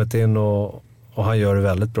har kommit in och han gör det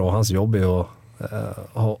väldigt bra. Hans jobb är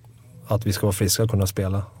att vi ska vara friska och kunna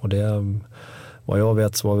spela, och det, vad jag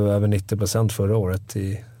vet, så var vi över 90% förra året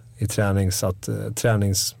i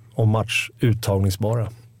tränings och match uttagningsbara.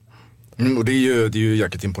 Och det är ju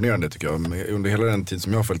jäkligt imponerande tycker jag. Under hela den tid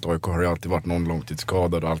som jag har följt AIK har det alltid varit någon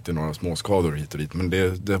långtidsskadad och alltid några små skador hit och dit. Men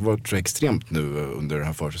det har varit så extremt nu under den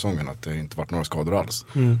här försäsongen att det inte varit några skador alls.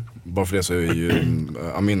 Bara för det så är ju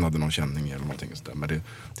Amin hade någon känning eller någonting sådär. Men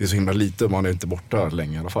det är så himla lite, man är inte borta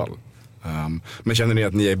länge i alla fall. Men känner ni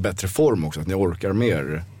att ni är i bättre form också? Att ni orkar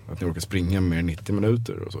mer? Att ni orkar springa mer 90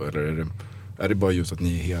 minuter och så? Eller är det bara just att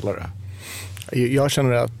ni är helare? Jag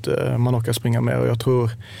känner att man orkar springa mer, och jag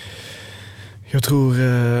tror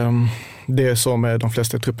det är så med de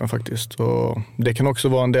flesta i truppen faktiskt. Och det kan också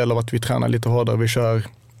vara en del av att vi tränar lite hårdare.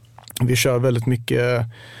 Vi kör väldigt mycket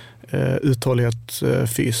uthållighet,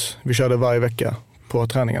 fys. Vi kör det varje vecka på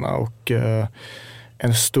träningarna, och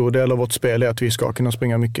en stor del av vårt spel är att vi ska kunna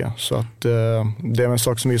springa mycket. Så att det är en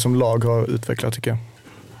sak som vi som lag har utvecklat tycker jag.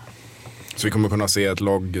 Så vi kommer kunna se ett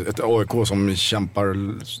AIK som kämpar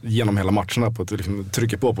genom hela matcherna på liksom,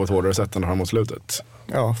 trycker på ett hårdare sätt än det här mot slutet.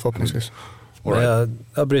 Ja, förhoppningsvis. Right.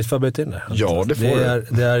 Jag bryt in det. Ja, det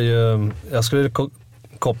får det är ju, jag skulle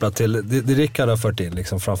koppla till det Rickard har fört in,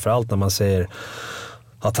 liksom, framförallt när man säger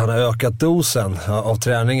att han har ökat dosen av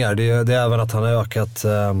träningar. Det är även att han har ökat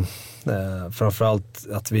framförallt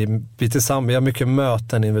att vi har mycket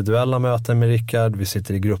möten, individuella möten med Rickard. Vi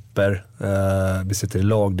sitter i grupper, vi sitter i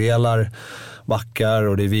lagdelar, backar,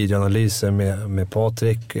 och det är videoanalyser med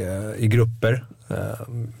Patrik i grupper.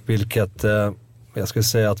 Vilket jag skulle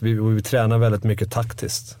säga att vi tränar väldigt mycket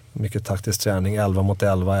taktiskt. Mycket taktisk träning, 11 mot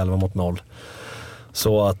 11, 11 mot 0.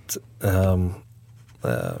 Så att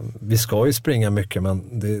vi ska ju springa mycket,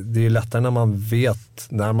 men det är lättare när man vet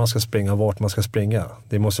när man ska springa och vart man ska springa.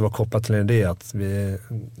 Det måste vara kopplat till en idé att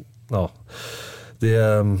det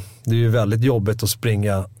är ju väldigt jobbigt att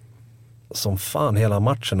springa som fan hela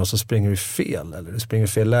matchen, och så springer du fel, eller du springer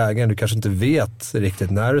fel lägen. Du kanske inte vet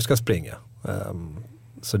riktigt när du ska springa.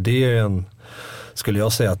 Så det är skulle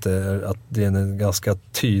jag säga att det är en ganska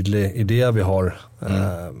tydlig idé vi har,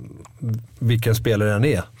 vilken spelare den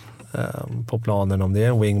är på planen, om det är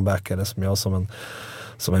en wingback eller som jag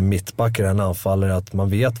som en mittback i den anfallare, att man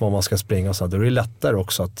vet var man ska springa, och så då är det lättare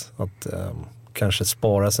också att kanske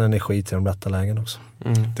spara sin energi till de rätta lägen också.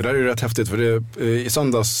 Det där är ju rätt häftigt, för i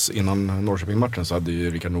söndags innan Norrköping-matchen så hade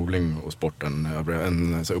ju Rickard Norling och Sporten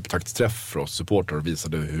en upptaktsträff för oss supportrar och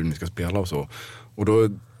visade hur ni ska spela och så. Och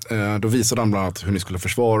då visade han bland annat hur ni skulle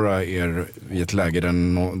försvara er i ett läge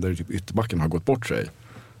där ytterbacken har gått bort sig.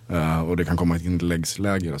 Och det kan komma ett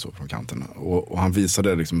inläggsläge så från kanten. Och han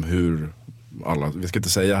visade liksom hur vi ska inte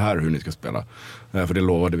säga här hur ni ska spela, för det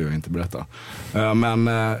lovade vi inte berätta. Men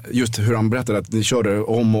just hur han berättade att ni körde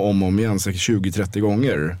om och om igen 20-30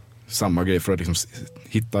 gånger samma grej för att liksom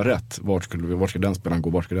hitta rätt. Vart ska den spelaren gå,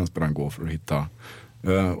 vart ska den spelaren gå för att hitta.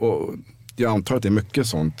 Och jag antar att det är mycket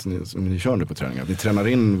sånt som ni kör nu på träningar. Ni tränar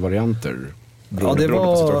in varianter. Det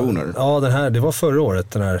var förra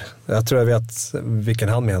året den här. Jag tror jag vet vilken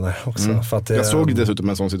han menar också. För att jag såg dessutom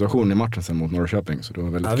en sån situation i matchen sen mot Norrköping, så det var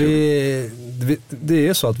väldigt kul. Det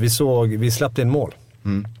är så att vi släppte in mål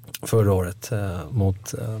förra året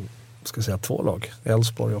mot två lag,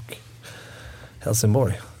 Elfsborg och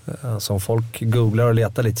Helsingborg. Så om folk googlar och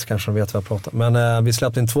letar lite så kanske de vet vad jag pratar. Men vi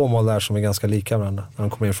släppte in 2 mål där som är ganska lika varandra när de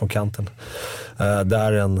kommer in från kanten.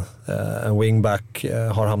 Där en wingback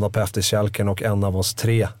har hamnat på efterkälken och en av oss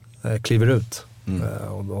 3 kliver ut.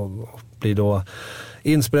 Och blir då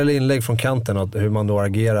inspel eller inlägg från kanten och hur man då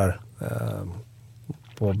agerar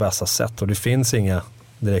på bästa sätt. Och det finns inga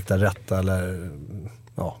direkta rätta eller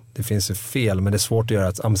det finns ju fel, men det är svårt att göra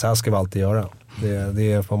att så här ska vi alltid göra.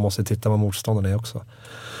 Man måste titta på motståndarna också.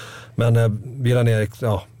 Men vi la ner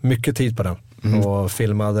mycket tid på den och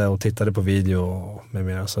filmade och tittade på video och med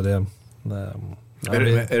mer. Så Ja,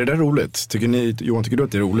 är det där roligt? Johan, tycker du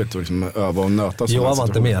att det är roligt att liksom öva och nöta? Johan var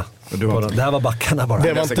inte med. Det här var backarna bara.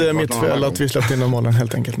 Det var inte mitt fel att vi släppte in de målen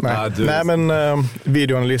helt enkelt. Nej, men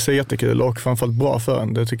videoanalys är jättekul och framförallt bra för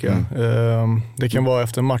en, det tycker jag. Det kan vara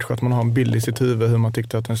efter en match att man har en bild i sitt huvud hur man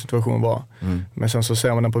tyckte att en situation var. Men sen så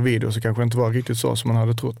ser man den på video så kanske det inte var riktigt så som man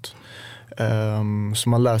hade trott. Så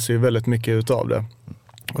man lär sig väldigt mycket utav det.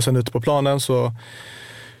 Och sen ute på planen så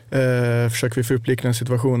försöker vi få upp liknande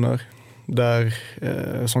situationer där,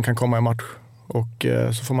 som kan komma i match. Och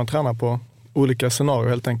så får man träna på olika scenarier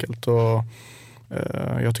helt enkelt. Och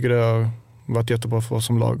jag tycker det har varit jättebra för oss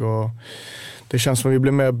som lag. Och det känns som att vi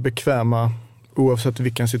blir mer bekväma oavsett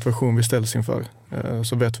vilken situation vi ställs inför.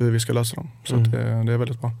 Så vet vi hur vi ska lösa dem. Så att det är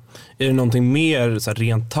väldigt bra. Är det någonting mer så här,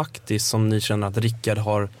 rent taktiskt som ni känner att Rickard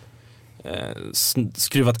har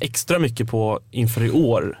skruvat extra mycket på inför i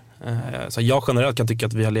år? Så jag generellt kan tycka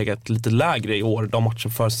att vi har legat lite lägre i år, de matcher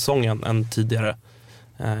för säsongen, än tidigare.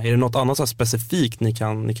 Är det något annat så här specifikt ni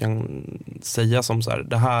kan säga som så här,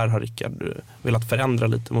 det här har Rickard velat förändra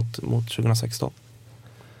lite mot 2016?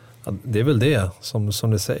 Ja, det är väl det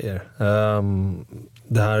som du säger.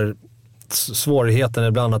 Det här svårigheten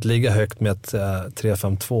ibland att ligga högt med ett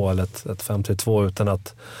 3-5-2 eller ett 5-3-2 utan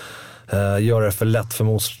att göra det för lätt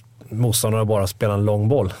för motståndare att bara spela en lång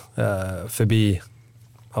boll förbi.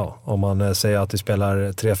 Ja, om man säger att vi spelar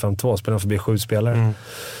 3-5-2, spelar förbi 7 spelare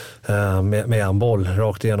med en boll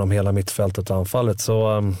rakt igenom hela mittfältet och anfallet.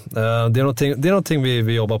 Så det är någonting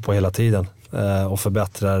vi jobbar på hela tiden och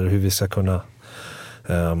förbättrar hur vi ska kunna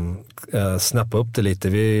snappa upp det lite.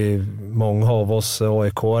 Många av oss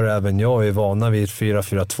AIK, även jag, är vana vid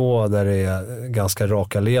 4-4-2 där det är ganska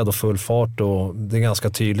raka led och full fart och det är ganska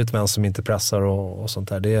tydligt vem som inte pressar och sånt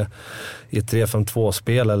där. Det är i ett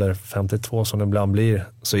 3-5-2-spel eller 5-2 som det ibland blir,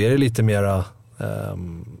 så är det lite mera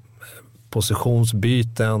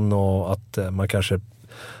positionsbyten och att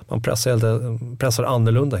man pressar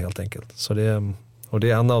annorlunda helt enkelt. Så det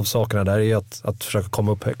är en av sakerna där är att försöka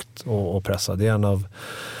komma upp högt och pressa. Det är en av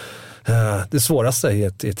det svåraste i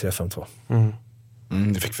ett 3-5-2.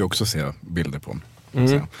 Det fick vi också se bilder på.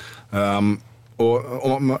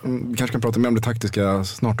 Och om man kanske kan prata mer om det taktiska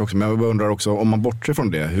snart också, men jag undrar också, om man bortser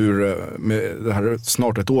från det, hur med det här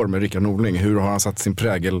snart ett år med Rickard Norling, hur har han satt sin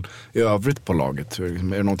prägel i övrigt på laget?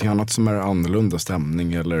 Är det någonting annat som är annorlunda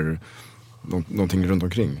stämning eller någonting runt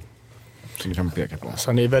omkring som vi kan peka på? Så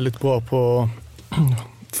han är väldigt bra på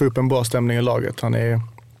att få upp en bra stämning i laget.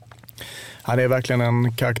 Han är verkligen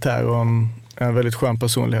en karaktär och en väldigt skön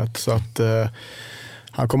personlighet, så att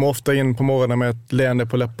han kommer ofta in på morgonen med ett leende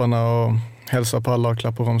på läpparna och hälsar på alla och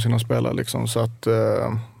klappar om sina spelare liksom. Så att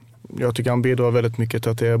jag tycker han bidrar väldigt mycket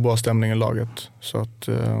till att det är bra stämning i laget. Så att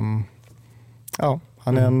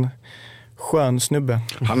han är en skön snubbe.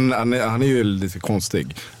 Han är ju lite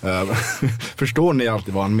konstig. Förstår ni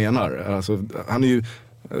alltid vad han menar? Alltså, han är ju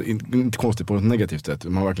inte konstigt på ett negativt sätt.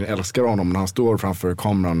 Man verkligen älskar honom när han står framför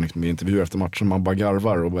kameran liksom, i intervjuer efter matchen. Man bara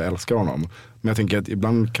garvar och bara älskar honom. Men jag tänker att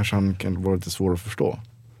ibland kanske han kan vara lite svår att förstå.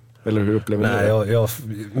 Eller hur upplever ni det?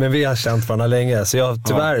 Men vi har känt varandra länge. Så jag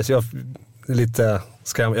tyvärr så jag lite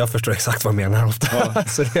skräm. Jag förstår exakt vad han menar ofta. Ja.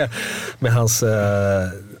 Så det, med hans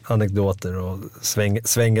anekdoter och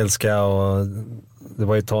svengelska och det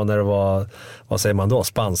var ju ett tag när det var, vad säger man då,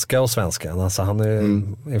 spanska och svenska. Alltså han är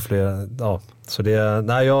influerad. Ja, så det,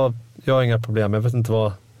 nej jag har inga problem. Jag vet inte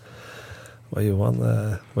vad Johan.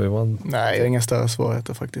 Nej, jag har inga större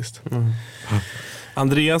svårigheter faktiskt.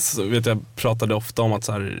 Andreas vet jag pratade ofta om att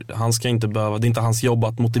så här, han ska inte behöva, det är inte hans jobb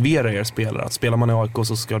att motivera er spelare. Att spelar man i AIK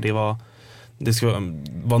så ska det ska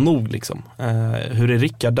vara nog liksom. Hur är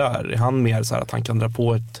Rickard där? Är han mer så här att han kan dra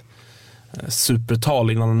på ett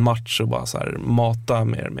supertal innan en match och bara så här mata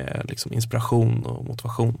mer med liksom inspiration och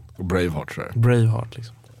motivation? Och Braveheart så här. Braveheart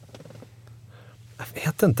liksom. Jag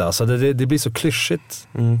vet inte, alltså det blir så klyschigt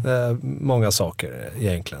många saker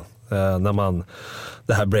egentligen. När man,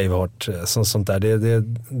 det här Braveheart sånt där,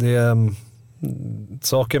 det är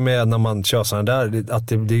saker med när man kör sådana där, att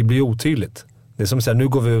det blir otydligt. Det är som att säga, nu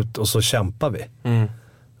går vi ut och så kämpar vi.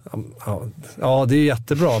 Ja, det är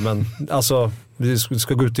jättebra, men alltså vi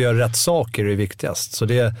ska gå ut och göra rätt saker, är viktigast. Så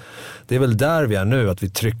det är väl där vi är nu, att vi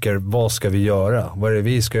trycker, vad ska vi göra? Vad är det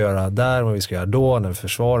vi ska göra där, vad vi ska göra då, när vi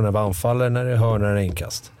försvarar, när vi anfaller, när det är hörn, när det är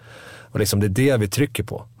inkast. Och liksom det är det vi trycker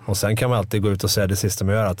på. Och sen kan man alltid gå ut och säga det sista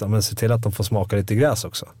man gör, att men se till att de får smaka lite gräs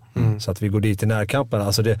också. Så att vi går dit i närkampen.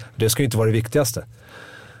 Alltså det ska ju inte vara det viktigaste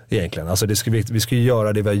egentligen. Alltså vi ska ju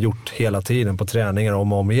göra det vi har gjort hela tiden på träningar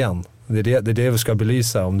om och om igen. Det är det vi ska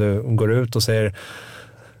belysa. Om du går ut och säger,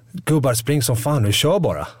 gubbar, spring som fan, nu kör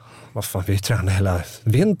bara. Vad fan, vi tränar hela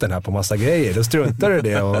vintern här på massa grejer. Då struntar du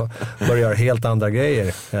det och börjar göra helt andra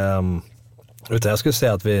grejer. Utan jag skulle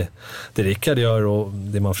säga att det Rickard gör och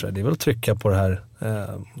det man försöker, det är väl att trycka på det här,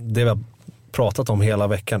 det vi har pratat om hela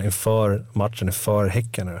veckan inför matchen, inför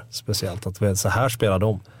Häcken nu, speciellt. Att så här spelar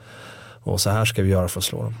de och så här ska vi göra för att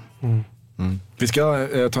slå dem. Vi ska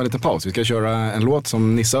ta en liten paus. Vi ska köra en låt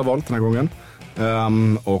som Nisse har valt den här gången.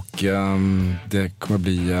 Det kommer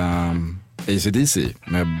bli AC/DC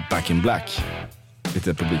med Back in Black.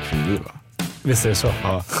 Lite publikfrieri, va? Visst är det så?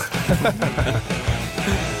 Ja.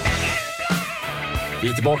 Vi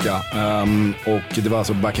är tillbaka och det var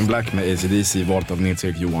alltså Back in Black med AC/DC, valt av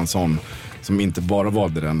Nils-Erik Johansson, som inte bara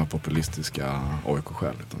valde den av populistiska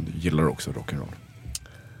AIK-skäl, utan du gillar också rock'n'roll.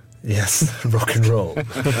 Yes, rock'n'roll.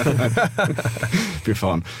 Fy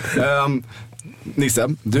fan. Nisse,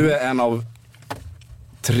 du är en av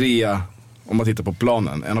 3, om man tittar på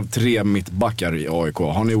planen, en av 3 mittbackar i AIK.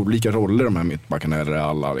 Har ni olika roller de här mittbackarna, eller är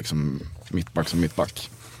alla liksom mittback som mittback?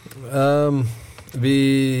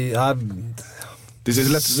 Det är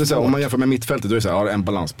lätt att säga, om man jämför med mittfältet, då är det så här, en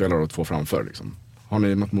balansspelare och 2 framför liksom. Har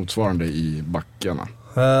ni något motsvarande i backarna?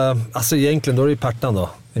 Alltså egentligen då är det ju Partnan då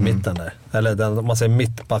i mitten där. Eller den, om man säger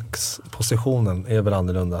mittbackspositionen är väl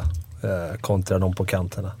annorlunda kontra de på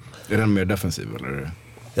kanterna. Är den mer defensiv eller?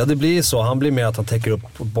 Ja, det blir så. Han blir mer att han täcker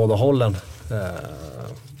upp på båda hållen.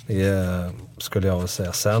 Skulle jag väl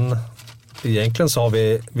säga. Sen egentligen så har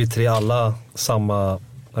vi 3 alla samma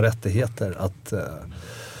rättigheter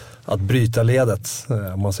att bryta ledet,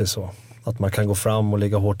 om man säger så. Att man kan gå fram och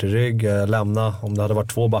ligga hårt i rygg, lämna. Om det hade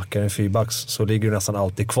varit 2 backar, en 4-backs, så ligger du nästan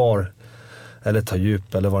alltid kvar. Eller ta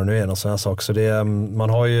djup eller vad det nu är, någon sån här sak. Så man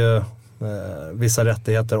har ju vissa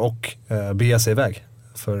rättigheter och bege sig iväg.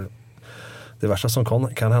 För det värsta som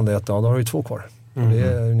kan hända är att då har du 2 kvar. Och det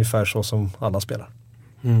är ungefär så som alla spelar.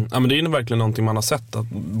 Ja, men det är ju verkligen någonting man har sett, att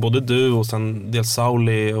både du och sen dels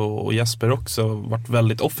Sauli och Jesper också varit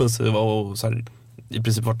väldigt offensiva och så här, i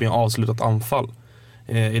princip varit med och avslutat anfall.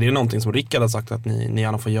 Är det någonting som Rickard har sagt att ni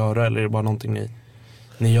gärna får göra, eller är det bara någonting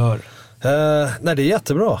ni gör? Nej, det är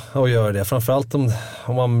jättebra att göra det. Framförallt om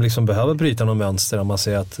man liksom behöver bryta någon mönster, om man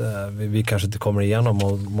ser att vi kanske inte kommer igenom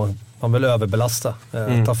och man vill överbelasta,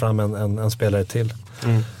 ta fram en spelare till.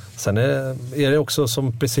 Sen är det också,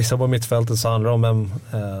 som precis som på mittfältet, så handlar det om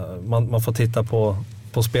man får titta på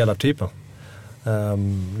spelartypen.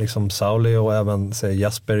 Liksom Sauli och även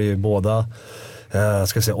Jesper är ju båda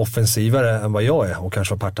ska säga offensivare än vad jag är, och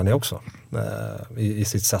kanske vad Partnan är också i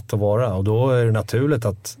sitt sätt att vara, och då är det naturligt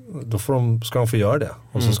att då ska de få göra det,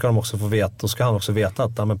 och så ska de också få veta, då ska han också veta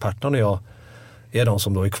att Partnan och jag är de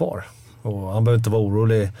som då är kvar, och han behöver inte vara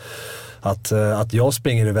orolig att jag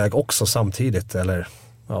springer iväg också samtidigt, eller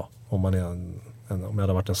ja, om jag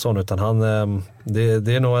hade varit en sån, utan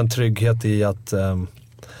det är nog en trygghet i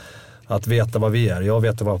att veta vad vi är. Jag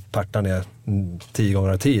vet vad Partnan är 10 gånger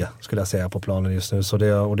av 10, skulle jag säga, på planen just nu. Så det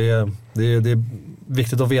är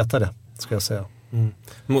viktigt att veta det, ska jag säga.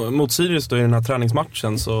 Mot Sirius då, i den här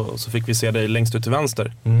träningsmatchen så fick vi se dig längst ut till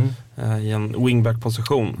vänster i en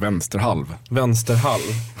wingback-position. Vänsterhalv.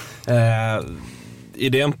 Är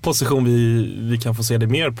det en position vi kan få se det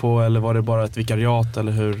mer på, eller var det bara ett vikariat,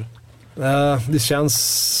 eller hur? Det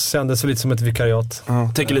kändes lite som ett vikariat.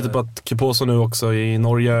 Tänker lite på att Keposo nu också i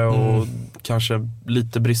Norge och kanske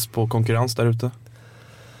lite brist på konkurrens där ute.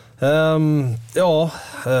 Den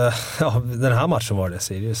här matchen var det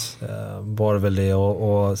Sirius. Var väl det,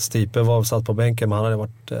 och Stipe var satt på bänken, men han hade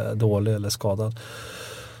varit dålig eller skadad.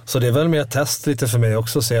 Så det är väl mer test lite för mig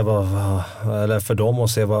också, se eller för dem, och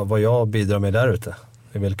se vad jag bidrar med där ute.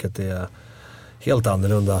 Vilket är helt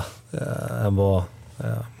annorlunda än vad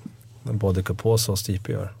både Keposo och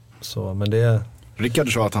Stipe gör. Så, men det...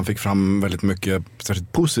 Rickard sa att han fick fram väldigt mycket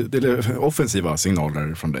offensiva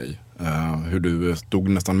signaler från dig. Hur du stod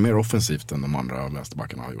nästan mer offensivt än de andra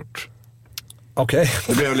vänsterbackarna har gjort. Okej.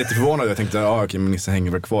 Då blev jag lite förvånad. Jag tänkte, men Nisse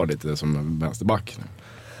hänger väl kvar lite som vänsterback.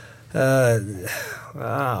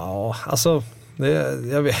 Alltså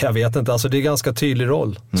jag vet inte. Alltså det är ganska tydlig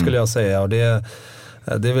roll, skulle jag säga. Och det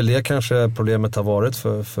är väl det kanske problemet har varit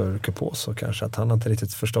för Keposo, kanske, att han inte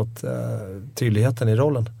riktigt förstått tydligheten i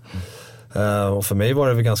rollen. Och för mig var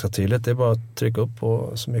det väl ganska tydligt. Det är bara att trycka upp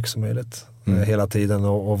på så mycket som möjligt hela tiden,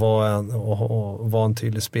 och vara en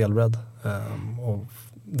tydlig spelbredd och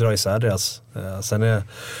dra isär deras. Sen är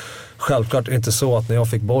självklart inte så att när jag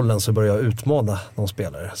fick bollen så började jag utmana någon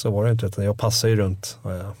spelare. Så var det inte, utan jag passar ju runt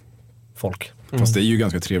folk. Fast det är ju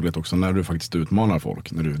ganska trevligt också när du faktiskt utmanar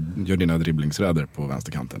folk, när du gör dina dribblingsräder på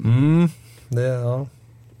vänsterkanten. Det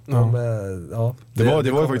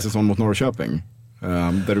var ju faktiskt en sån mot Norrköping,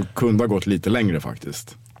 där du kunde ha gått lite längre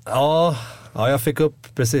faktiskt. Ja, jag fick upp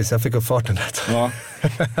farten rätt. Ja,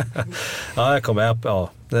 jag kom upp,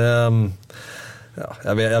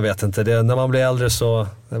 Ja, jag vet inte. När man blir äldre så,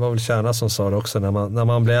 det var väl Kärna som sa det också, när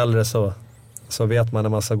man blir äldre så vet man när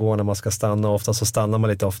man ska gå, när man ska stanna. Ofta så stannar man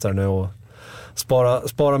lite oftare nu och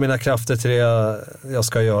spara mina krafter till det jag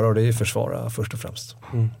ska göra, och det är ju försvara först och främst.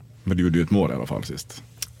 Men du gjorde ju ett mål i alla fall sist.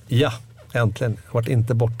 Ja, äntligen. Jag varit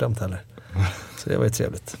inte bortdömt heller. Så det var ju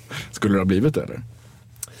trevligt. Skulle det ha blivit det eller?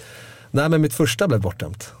 Nej, men mitt första blev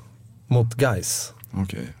bortdömt. Mot Gais.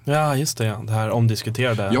 Okej. Ja, just det. Det här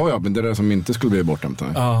omdiskuterade. Ja, men det är det som inte skulle bli bortdömt.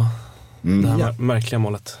 Ja, det här märkliga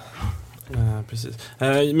målet. Precis.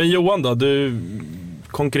 Men Johan då, du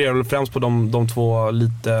konkurrerar väl främst på de två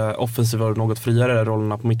lite offensiva och något friare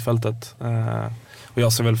rollerna på mittfältet. Och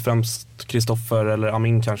jag ser väl främst Kristoffer eller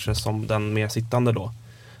Amin kanske som den mer sittande då.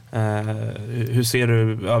 Hur ser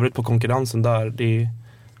du övrigt på konkurrensen där?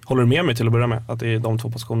 Håller du med mig till att börja med att det är de två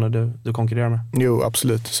positioner du konkurrerar med? Jo,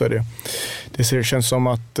 absolut, så är det. Det känns som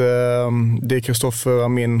att det är Kristoffer och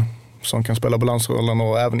Amin som kan spela balansrollen,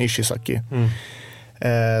 och även Ishizaki.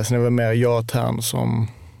 Sen är det mer jag och Tern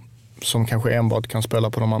som kanske enbart kan spela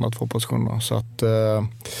på de andra två positionerna. Så att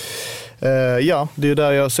det är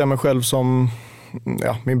där jag ser mig själv som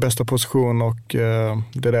min bästa position, och det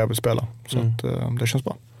är där jag vill spela. Så att det känns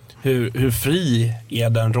bra. Hur fri är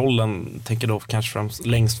den rollen, tänker då kanske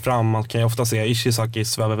längst fram? Man kan ju ofta se Ishizaki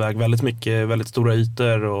sväva iväg väldigt mycket, väldigt stora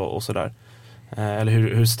ytor och sådär. Eller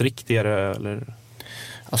hur strikt är det? Eller?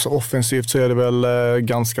 Alltså offensivt så är det väl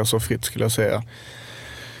ganska så fritt, skulle jag säga.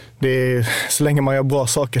 Det är, så länge man gör bra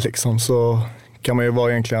saker liksom, så kan man ju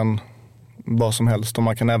vara egentligen vad som helst. Och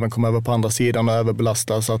man kan även komma över på andra sidan och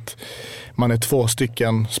överbelasta, så att man är 2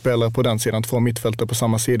 stycken spelare på den sidan, 2 mittfältare på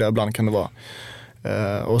samma sida ibland kan det vara.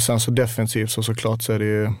 Och sen så defensivt såklart så är det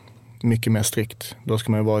ju mycket mer strikt. Då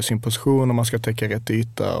ska man ju vara i sin position och man ska täcka rätt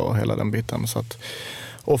yta och hela den biten. Så att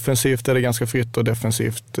offensivt är det ganska fritt och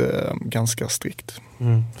defensivt ganska strikt.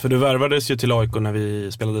 För du värvades ju till AIK när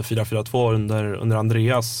vi spelade 4-4-2 under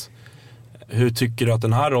Andreas. Hur tycker du att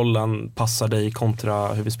den här rollen passar dig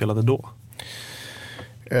kontra hur vi spelade då?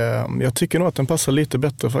 Jag tycker nog att den passar lite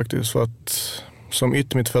bättre faktiskt, för att som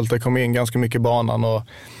yttermittfältare kom in ganska mycket i banan, och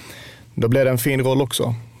då blev det en fin roll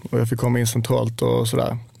också, och jag fick komma in centralt och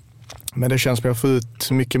sådär. Men det känns som jag får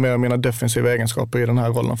ut mycket mer av mina defensiva egenskaper i den här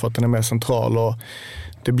rollen, för att den är mer central och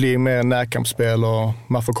det blir mer närkampsspel och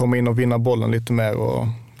man får komma in och vinna bollen lite mer, och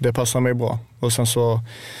det passar mig bra. Och sen så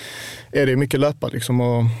är det mycket löpa liksom,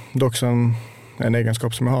 och det är också en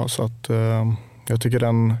egenskap som jag har, så att jag tycker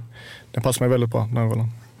den passar mig väldigt bra, den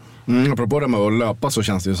rollen. Apropå det med att löpa, så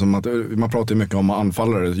känns det ju som att man pratar mycket om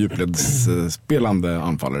anfallare, djupledsspelande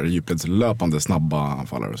anfallare, djupledslöpande snabba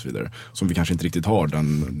anfallare och så vidare, som vi kanske inte riktigt har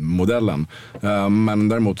den modellen. Men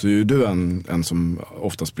däremot är ju du en som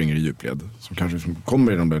ofta springer i djupled, som kanske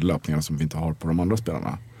kommer i de där löpningarna som vi inte har på de andra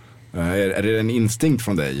spelarna. Är det en instinkt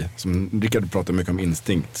från dig? Som Rickard pratar mycket om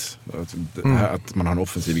instinkt, att man har en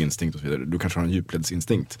offensiv instinkt och så vidare. Du kanske har en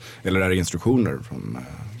djupledsinstinkt, eller är det instruktioner från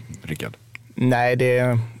Rickard? Nej,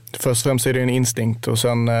 först och främst är det en instinkt, och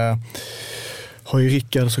sen har ju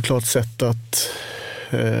Rickard såklart sett att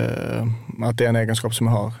det är en egenskap som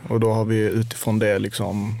jag har, och då har vi utifrån det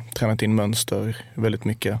liksom tränat in mönster väldigt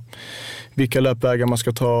mycket. Vilka löpvägar man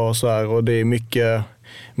ska ta och så här, och det är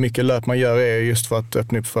mycket löp man gör är just för att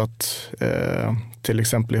öppna upp för att till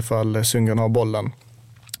exempel ifall Sundgren har bollen,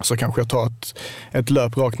 så kanske jag tar ett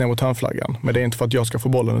löp rakt ner mot handflaggan. Men det är inte för att jag ska få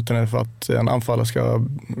bollen, utan det är för att en anfallare ska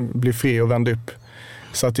bli fri och vända upp.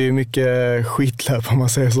 Så att det är mycket skitlöp om man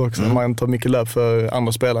säger så också. Man tar mycket löp för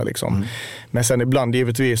andra spelare liksom. Men sen ibland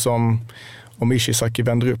givetvis om Ishizaki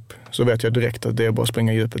vänder upp, så vet jag direkt att det är bara att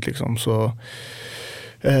springa i djupet liksom. Så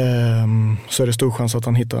är det stor chans att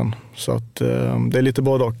han hittar den. Så att det är lite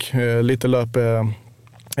både och. Lite löp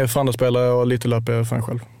är för andra spelare och lite löp är för en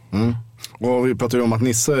själv. Och vi pratar ju om att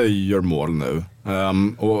Nisse gör mål nu.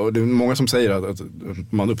 Och det är många som säger att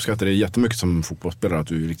man uppskattar det jättemycket som fotbollsspelare, att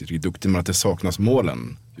du är riktigt, riktigt duktig, men att det saknas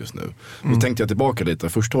målen just nu. Då tänkte jag tillbaka lite.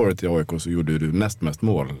 Första året i AIK så gjorde du näst mest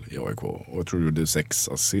mål i AIK, och jag tror du gjorde 6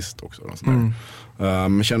 assist också.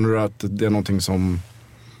 Men känner du att det är någonting som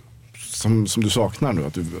du saknar nu?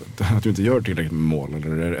 Att du inte gör tillräckligt med mål?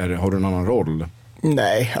 Eller har du en annan roll?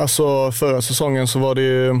 Nej, alltså förra säsongen så var det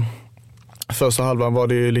ju, första halvan var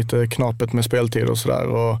det ju lite knapet med speltid och sådär.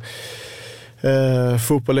 Och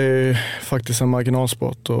fotboll är ju faktiskt en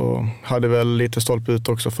marginalsport, och hade väl lite stolpe ut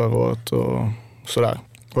också förra året och sådär.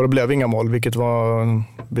 Och det blev inga mål, vilket var en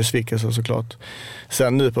besvikelse såklart.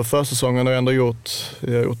 Sen nu på försäsongen har jag ändå gjort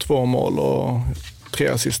 2 mål och 3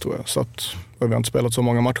 assist tror jag. Så att, och vi har inte spelat så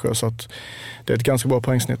många matcher, så att det är ett ganska bra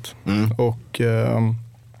poängsnitt. Och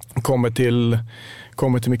kommer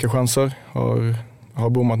till mycket chanser. Har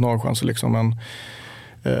bommat några chanser liksom, men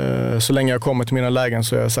så länge jag kommer till mina lägen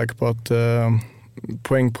så är jag säker på att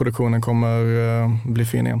poängproduktionen kommer bli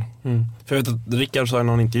fin igen. För jag vet att Rickard sa i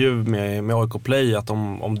någon intervju med AIK Play att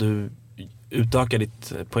om du utökar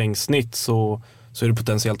ditt poängsnitt så är du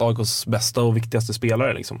potentiellt AIKs bästa och viktigaste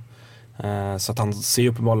spelare liksom. Så att han ser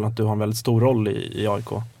uppenbarligen att du har en väldigt stor roll i AIK.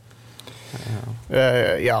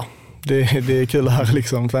 Ja, det är kul här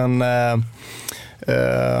liksom. Men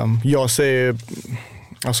jag ser,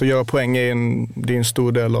 alltså göra poäng är en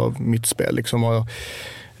stor del av mitt spel liksom. Och,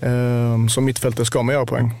 som mittfältare ska man göra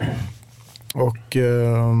poäng. Och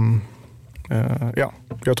ja,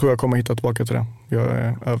 jag tror jag kommer hitta tillbaka till det. Jag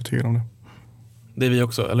är övertygad om det. Det är vi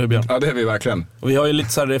också, eller hur Björn? Ja, det är vi verkligen. Och vi har ju lite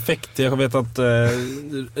så här effekt. Jag vet att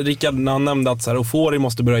Rickard, när han nämnde att så här, Ofori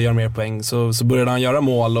måste börja göra mer poäng, så började han göra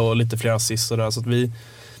mål och lite fler assist och där. Så att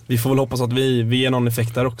vi får väl hoppas att vi ger någon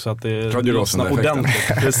effekt där också. Att det lyssnar ordentligt.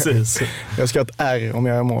 Precis. Jag ska ha ett R om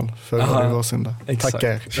jag gör mål för Radio Råsunda. Tack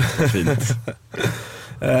er. Fint.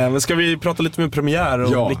 Men ska vi prata lite med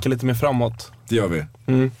premiär och blicka lite mer framåt? Det gör vi.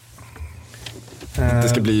 Det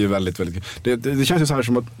ska bli ju väldigt, väldigt... Det känns ju så här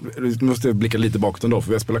som att vi måste blicka lite bakåt ändå, för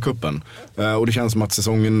vi har spelat kuppen. Och det känns som att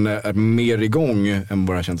säsongen är mer igång än vad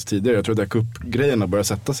det har känts tidigare. Jag tror att kuppgrejerna börjar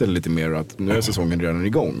sätta sig lite mer, att nu är säsongen redan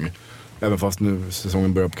igång. Även fast nu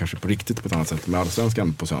säsongen börjar kanske på riktigt på ett annat sätt med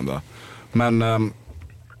Allsvenskan på söndag. Men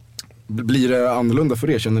blir det annorlunda för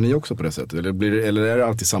er? Känner ni också på det sättet? Eller är det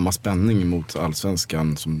alltid samma spänning mot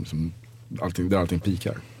Allsvenskan som allting, där allting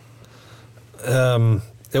pikar?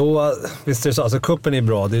 Jo, visst är det så. Alltså, kuppen är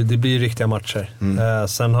bra. Det blir riktiga matcher.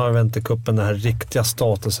 Sen har vi inte kuppen den här riktiga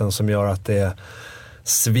statusen som gör att det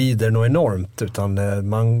svider något enormt. Utan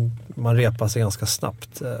man repar sig ganska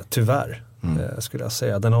snabbt. Tyvärr, skulle jag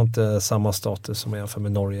säga. Den har inte samma status som jag jämför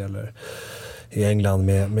med Norge eller i England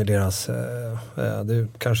med deras... det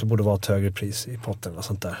kanske borde vara ett högre pris i potten och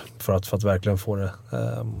sånt där. För att verkligen få det...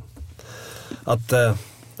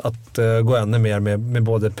 Att gå ännu mer med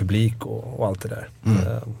både publik och allt det där.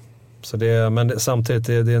 Så men samtidigt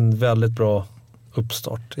är det en väldigt bra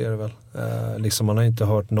uppstart, är det väl. Liksom man har inte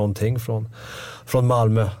hört någonting från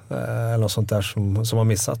Malmö eller något sånt där som har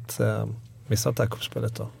missat det här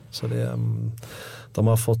kuppspelet då. Så de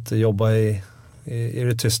har fått jobba i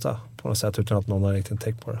det tysta på något sätt utan att någon har riktigt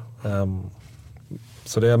tänkt på det.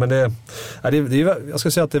 Så jag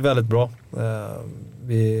ska säga att det är väldigt bra.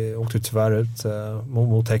 Vi åkte tyvärr ut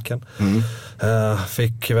mot Häcken.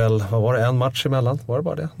 Fick väl, vad var det, en match emellan? Var det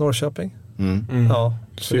bara det? Norrköping? Ja,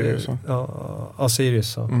 Sirius.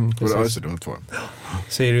 Sirius.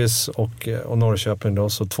 Sirius och Norrköping då,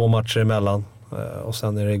 så 2 matcher emellan och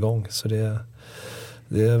sen är det igång. Så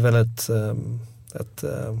det är väl ett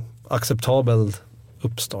acceptabel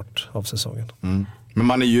uppstart av säsongen. Men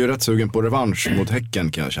man är ju rätt sugen på revansch mot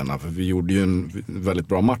Häcken, kan jag känna. För vi gjorde ju en väldigt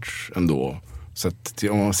bra match ändå. Så att,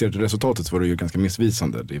 om man ser till resultatet så var det ju ganska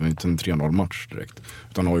missvisande. Det var inte en 3-0 match direkt.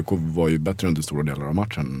 Utan AIK var ju bättre under stora delar av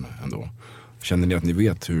matchen ändå. Känner ni att ni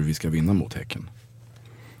vet hur vi ska vinna mot Häcken?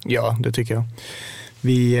 Ja, det tycker jag.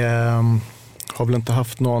 Vi har väl inte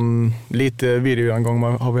haft någon... Lite videoangång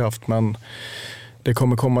har vi haft, men det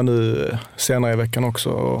kommer komma nu senare i veckan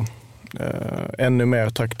också. Ännu mer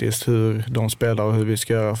taktiskt hur de spelar och hur vi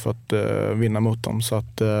ska göra för att vinna mot dem. Så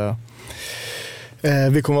att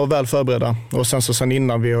vi kommer vara väl förberedda. Och sen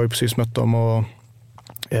innan, vi har ju precis mött dem och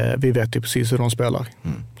vi vet ju precis hur de spelar.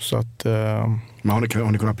 Så att, men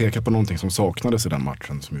har ni kunnat peka på någonting som saknades i den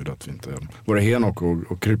matchen som gjorde att vi inte... Var det Henok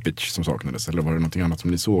och Kripic som saknades, eller var det någonting annat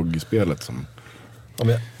som ni såg i spelet som...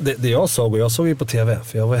 Det jag såg ju på tv,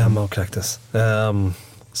 för jag var hemma och kräktes.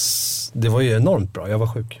 Det var ju enormt bra, jag var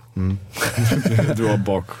sjuk. Du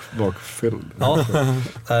var bakfylld. Ja,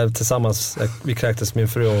 tillsammans. Vi kräktes, min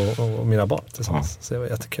fru och mina barn tillsammans. Så det var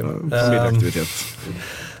jättekul. Aktivitet.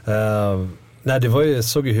 Nej,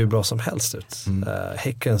 såg ju hur bra som helst ut.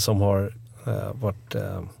 Häcken som har varit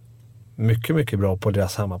mycket, mycket bra på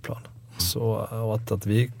deras hemmaplan. Så och att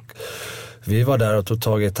vi var där och tog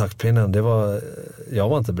tag i taktpinnen. Jag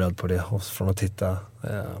var inte beredd på det från att titta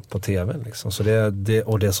på tv. Liksom. Så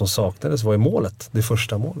det som saknades var ju målet. Det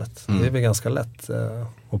första målet. Det är väl ganska lätt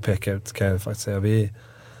att peka ut, kan jag faktiskt säga.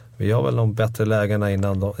 Vi har väl de bättre lägena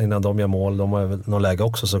innan de gör mål. De har väl någon läge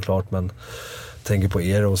också såklart. Men tänker på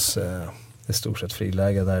Eros i stort sett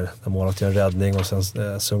friläge där målet gör en räddning. Och sen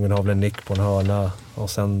Sungen har väl en nick på en hörna. Och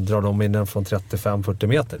sen drar de in den från 35-40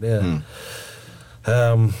 meter. Det är...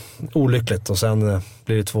 olyckligt, och sen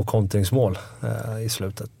blir det 2 kontringsmål i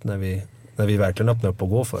slutet när vi verkligen öppnar upp och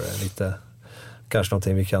går för det. Lite, kanske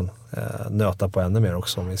någonting vi kan nöta på ännu mer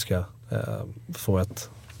också om vi ska få ett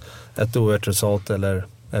oerhört resultat eller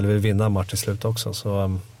vi vinna match i slut också.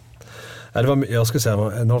 Så Jag skulle säga det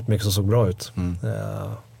var enormt mycket som såg bra ut.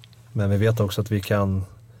 Men vi vet också att vi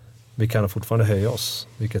kan fortfarande höja oss,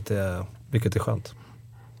 vilket är skönt.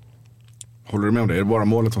 Håller du med om det? Är det bara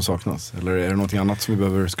målet som saknas? Eller är det något annat som vi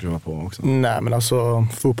behöver skruva på också? Nej, men alltså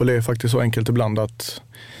fotboll är faktiskt så enkelt ibland att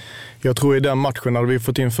jag tror i den matchen, hade vi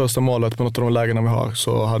fått in första målet på något av de lägena vi har,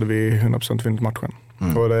 så hade vi 100% vunnit matchen.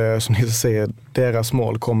 Och det är som ni säger, deras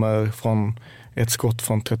mål kommer från ett skott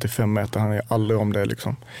från 35 meter. Han är aldrig om det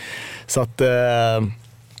liksom. Så att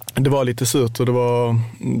det var lite surt och det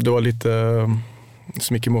var lite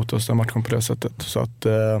smick emot oss den matchen på det sättet. Så att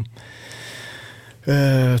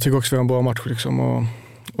jag tycker också vi har en bra match liksom.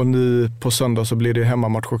 Och nu på söndag så blir det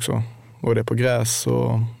hemmamatch också. Och det är på gräs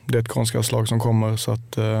och det är ett konstgräslag som kommer. Så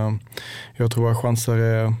att jag tror att chanser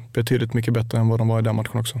är betydligt mycket bättre än vad de var i den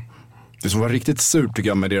matchen också. Det som var riktigt surt tycker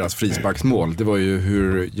jag med deras frisparksmål, det var ju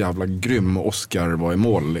hur jävla grym Oscar var i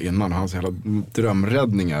mål innan. Hans jävla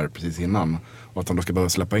drömräddningar precis innan. Och att de då ska behöva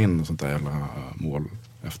släppa in och sånt där jävla mål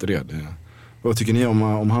efter det. Vad tycker ni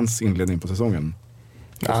om hans inledning på säsongen?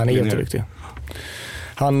 Ja, han är jätteviktig.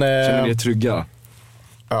 Känner ni er trygga?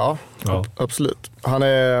 Ja, absolut. Han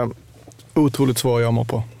är otroligt svår att göra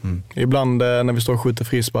på. Ibland när vi står och skjuter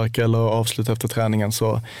frispark eller avslutar efter träningen,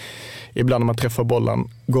 så ibland när man träffar bollen,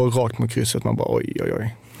 går rakt mot krysset, man bara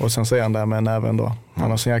oj. Och sen så är han där med näven då. Han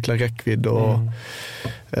har sån jäkla räckvidd och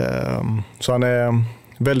så han är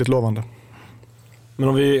väldigt lovande. Men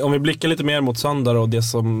om vi blickar lite mer mot söndag och det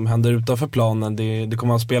som händer utanför planen, det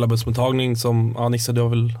kommer att spela bussmottagning som Nisse, du har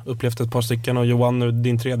väl upplevt ett par stycken, och Johan nu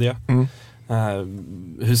din tredje.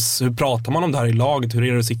 Hur pratar man om det här i laget? Hur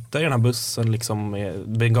är det att sitta i den här bussen liksom, med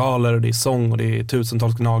bengaler och det är sång och det är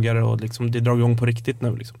tusentals gnagare och liksom, det drar igång på riktigt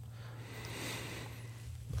nu liksom?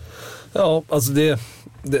 Ja, alltså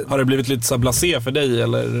har det blivit lite så blasé för dig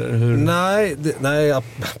eller hur? Nej,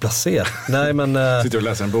 blasé. Nej, men sitter och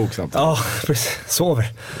läser en bok samtidigt. Ja, precis.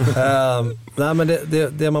 Sover. Nej, men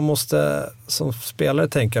det man måste som spelare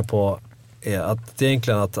tänka på är att det är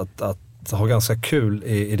egentligen att ha ganska kul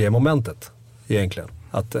i det momentet egentligen.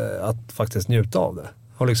 Att faktiskt njuta av det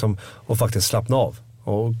och faktiskt slappna av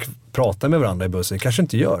och prata med varandra i bussen. Kanske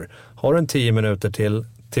inte gör. Har du en 10 minuter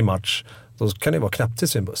till match, då kan det vara knappt till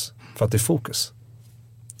sin buss för att det är fokus.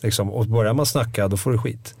 Och börjar man snacka, då får du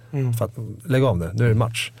skit. För att lägg av nu är det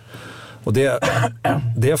match. Och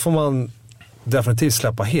det får man definitivt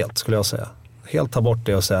släppa helt, skulle jag säga. Helt ta bort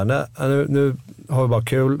det och säga, nej, nu har vi bara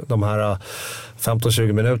kul de här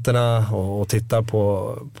 15-20 minuterna och tittar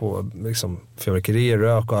på liksom fyrverkerier,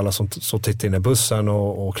 rök och alla som tittar in i bussen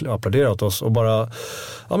och applåderar åt oss och bara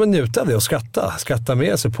njuta av det och skratta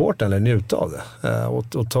med supporten eller njuta av det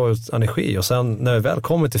och ta ut energi. Och sen när vi väl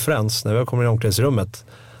kommer till Friends, när vi väl kommer in i omklädningsrummet,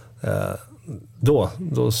 då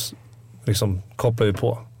liksom kopplar vi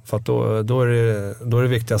på, för att då är det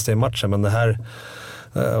viktigaste i matchen. Men det här,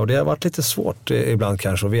 och det har varit lite svårt ibland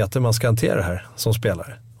kanske att veta hur man ska hantera det här som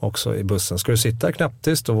spelare också i bussen. Ska du sitta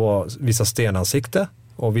knäpptyst och visa stenansikte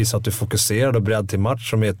och visa att du fokuserar och beredd till match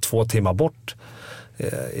som är 2 timmar bort?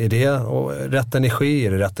 Är det rätt energi?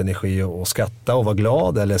 Är det rätt energi att skratta och vara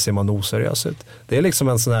glad, eller ser man oseriös ut? Det är liksom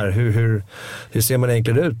en sån här, hur ser man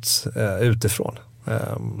egentligen ut utifrån?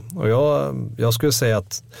 Och jag skulle säga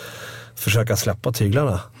att försöka släppa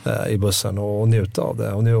tyglarna i bussen och njuta av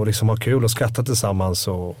det. Och nu liksom ha kul och skratta tillsammans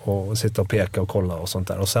och sitta och peka och kolla och sånt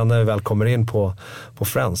där. Och sen när vi väl kommer in på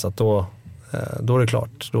Friends, att då är det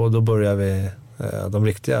klart. Då börjar vi de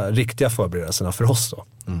riktiga förberedelserna för oss då.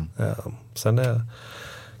 Sen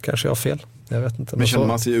kanske jag har fel. Jag vet inte. Men känner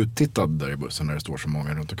man sig uttittad där i bussen när det står så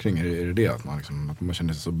många runt omkring? Är det att man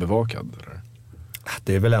känner sig så bevakad? Eller?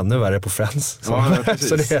 Det är väl ännu värre på Friends. Ja,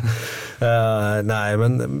 så nej,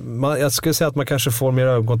 men jag skulle säga att man kanske får mer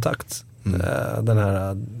ögonkontakt den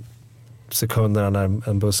här sekunderna när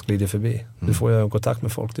en buss glider förbi. Du får ju ögonkontakt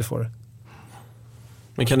med folk, det får det.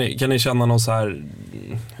 Men kan ni känna någon så här,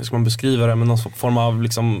 hur ska man beskriva det, men någon form av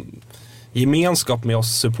liksom gemenskap med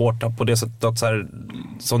oss supportrar på det sättet att så här,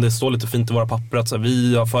 som det står lite fint i våra papper, att så här,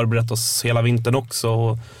 vi har förberett oss hela vintern också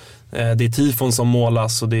och det är tifon som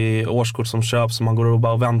målas och det är årskort som köps och man går och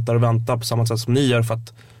bara väntar på samma sätt som ni gör för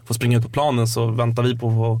att få springa ut på planen, så väntar vi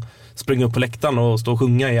på att springa upp på läktaren och stå och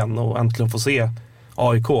sjunga igen och äntligen få se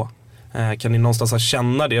AIK. Kan ni någonstans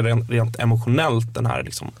känna det rent emotionellt, den här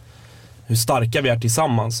liksom, hur starka vi är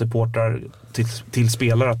tillsammans, supportrar till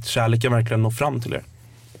spelare, att kärleken verkligen når fram till er?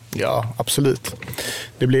 Ja, absolut.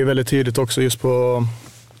 Det blir väldigt tydligt också just på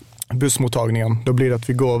bussmottagningen. Då blir det att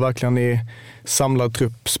vi går verkligen i samlad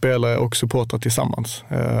trupp, spelare och supportrar tillsammans.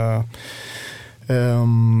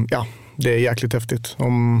 Ja, det är jäkligt häftigt.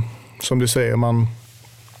 Som du säger, man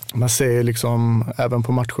man ser liksom även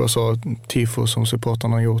på matcher så tifo som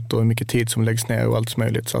supportarna har gjort och mycket tid som läggs ner och allt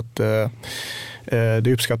möjligt. Så att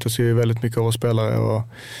det uppskattas ju väldigt mycket av våra spelare och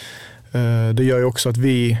det gör ju också att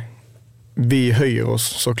vi höjer oss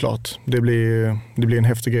såklart. Det blir en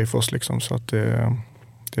häftig grej för oss liksom, så att det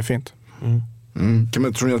är fint.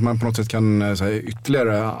 Tror ni att man på något sätt kan så här,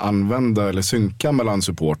 ytterligare använda eller synka mellan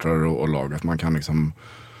supportrar och lag? Att man kan liksom,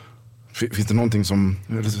 finns det någonting som,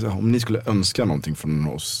 om ni skulle önska någonting från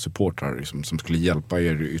oss supportrar liksom, som skulle hjälpa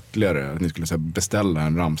er ytterligare, att ni skulle så här, beställa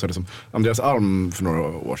en ramsa, eller som Andreas Alm för några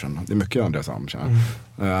år sedan, det är mycket Andreas Alm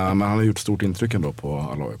men han har gjort stort intryck ändå på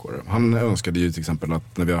alla AIK-are. Han önskade ju till exempel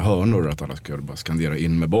att när vi har hörnor att alla skulle bara skandera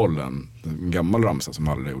in med bollen, en gammal ramsa som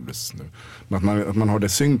aldrig gjordes nu, men att man har det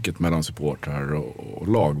synket mellan supportrar och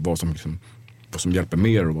lag, vad som hjälper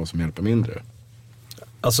mer och vad som hjälper mindre.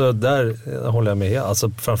 Alltså där håller jag med.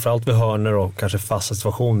 Alltså framförallt vid hörnor och kanske fasta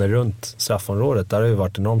situationer runt straffområdet, där har vi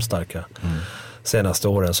varit enormt starka senaste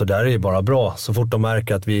åren. Så där är det ju bara bra. Så fort de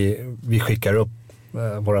märker att vi skickar upp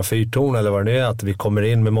våra fyrtorn eller vad det är, att vi kommer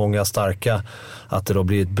in med många starka, att det då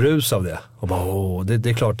blir ett brus av det. Och bara, det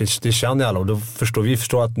är klart, det känner alla. Och då vi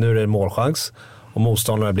förstår att nu är det en målchans och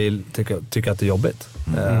motståndarna tycker att det är jobbigt.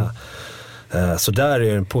 Så där är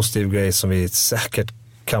det en positiv grej som vi säkert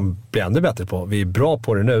kan bli ännu bättre på. Vi är bra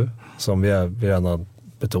på det nu, som vi redan har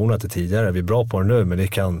betonat det tidigare. Vi är bra på det nu, men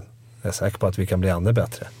jag är säker på att vi kan bli ännu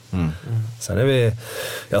bättre. Sen är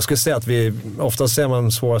jag skulle säga att oftast ser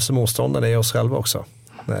man svåraste motståndare i oss själva också.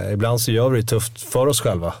 Ibland så gör vi det tufft för oss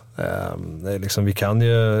själva. Liksom, vi kan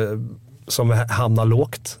ju hamna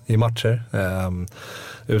lågt i matcher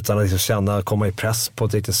utan att liksom komma i press på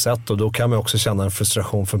ett riktigt sätt, och då kan man också känna en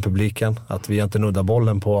frustration från publiken att vi inte nuddar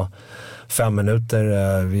bollen på 5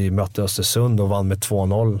 minuter. Vi mötte Östersund och vann med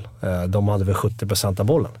 2-0. De hade väl 70% av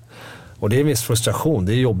bollen. Och det är en viss frustration,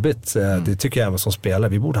 det är jobbigt. Det tycker jag även som spelare.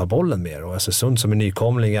 Vi borde ha bollen mer. Och Östersund som är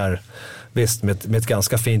nykomlingar, visst med ett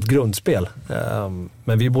ganska fint grundspel.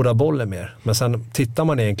 Men vi borde ha bollen mer. Men sen tittar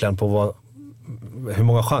man egentligen på hur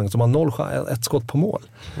många chanser. De har 1 skott på mål.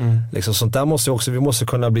 Liksom, sånt där måste vi måste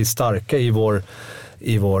kunna bli starka i vår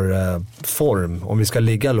form. Om vi ska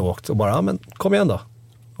ligga lågt och bara, men kom igen då.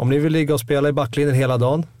 Om ni vill ligga och spela i backlinjen hela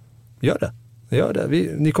dagen, gör det.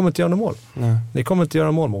 Ni kommer inte göra något mål. Ni kommer inte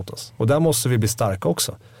göra mål mot oss. Och där måste vi bli starka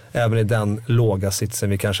också. Även i den låga sitsen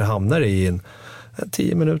vi kanske hamnar i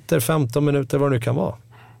 10 minuter, 15 minuter, vad det nu kan vara.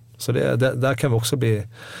 Så där kan vi också bli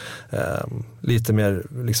lite mer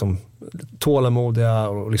liksom, tålamodiga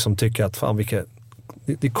och liksom tycka att fan,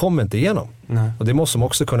 det kommer inte igenom. Och det måste man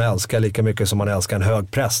också kunna älska lika mycket som man älskar en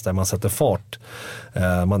hög press där man sätter fart.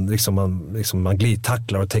 Man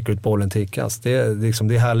glidtacklar och täcker ut bollen till kast. Det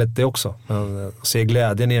är härligt det också. Man ser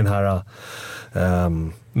glädjen i den här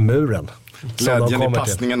muren. Glädjen i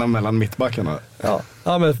passningarna mellan mittbackarna.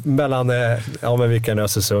 Ja, men mellan vilken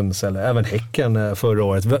Östersunds eller även Häcken förra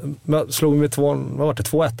året. Slog vi med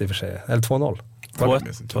 2-1 i och för sig. Eller 2-0.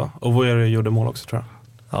 2-1, och Voyer gjorde mål också, tror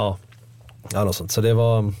jag. Ja, något sånt. Så det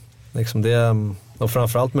var liksom det, och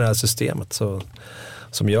framförallt med det här systemet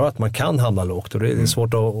som gör att man kan hamna lågt, och det är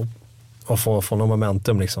svårt att få någon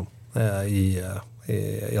momentum liksom, i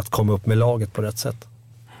att komma upp med laget på rätt sätt.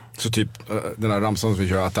 Så typ den här ramsan som vi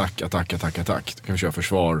kör attack. Då kan vi köra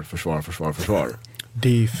försvar.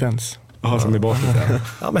 Defense. Som i basket.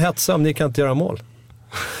 Ja, men hetsam, ni kan inte göra mål.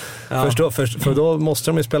 För då måste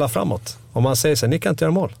de ju spela framåt. Om man säger så, ni kan inte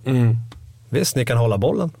göra mål. Visst, ni kan hålla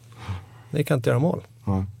bollen. Ni kan inte göra mål.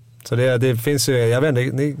 Så det finns ju, jag vet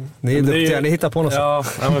inte, ni är duktiga, ni hittar på något. Ja,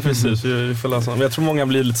 men precis. Men jag tror många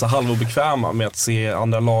blir lite så halvobekväma med att se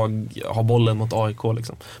andra lag ha bollen mot AIK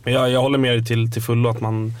liksom. Men jag håller med till fullo att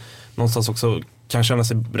man någonstans också kan känna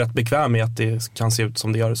sig rätt bekväm med att det kan se ut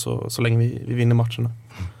som det gör så länge vi vinner matcherna.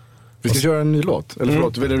 Vi ska köra en ny låt. Eller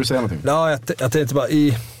förlåt, vill du säga någonting? Ja, jag tänkte bara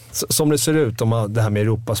som det ser ut om det här med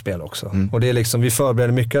Europaspel också. Och det är liksom, vi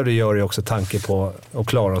förbereder mycket av det, gör ju också tanke på att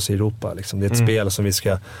klara oss i Europa. Liksom. Det är ett spel som vi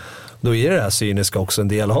ska, då är det här cyniska också en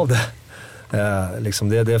del av det. Liksom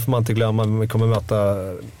det får man inte glömma. Vi kommer möta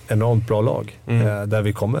enormt bra lag där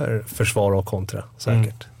vi kommer försvara och kontra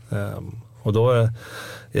säkert. Och då är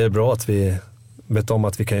det bra att vi vet om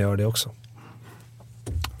att vi kan göra det också.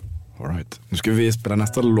 All right. Nu ska vi spela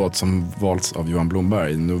nästa låt som valts av Johan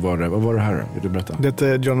Blomberg. Vad var det här? Vill du berätta? Det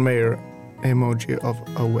är John Mayer, Emoji of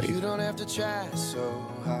Away.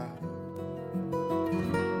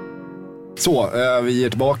 Så, vi är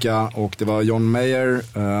tillbaka och det var John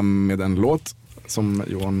Mayer med en låt som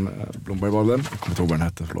Johan Blomberg valde. Jag kommer inte ihåg vad den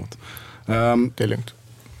hette, förlåt. Det är lugnt.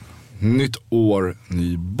 Nytt år,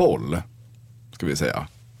 ny boll, ska vi säga.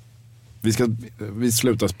 Vi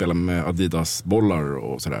slutar spela med Adidas-bollar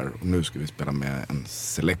och sådär. Och nu ska vi spela med en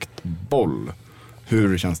Select-boll.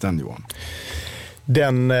 Hur känns den, Johan?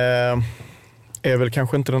 Den är väl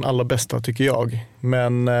kanske inte den allra bästa tycker jag.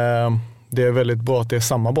 Men det är väldigt bra att det är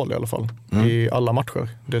samma boll i alla fall. I alla matcher.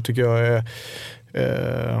 Det tycker jag är...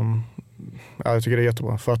 jag tycker det är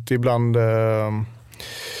jättebra. För att ibland...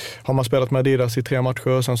 har man spelat med Adidas i 3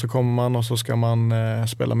 matcher, sen så kommer man och så ska man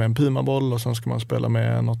spela med en Puma-boll och sen ska man spela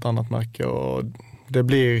med något annat märke. Och det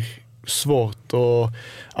blir svårt att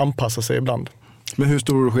anpassa sig ibland. Men hur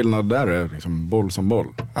stor skillnad där är liksom boll som boll?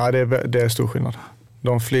 Ja, det är stor skillnad.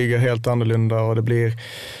 De flyger helt annorlunda och det blir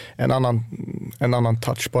en annan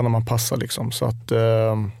touch på när man passar. Liksom. Så att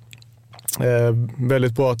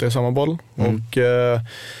väldigt bra att det är samma boll. Och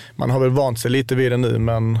man har väl vant sig lite vid det nu,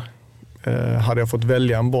 men hade jag fått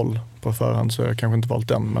välja en boll på förhand så har jag kanske inte valt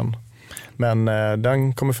den. Men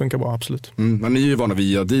den kommer funka bra, absolut. Men ni är ju vana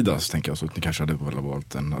vid Adidas, tänker jag, så att ni kanske hade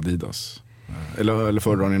valt en Adidas. Eller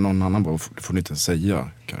föredrar ni någon annan boll? Det får ni inte säga,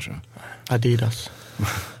 kanske. Adidas.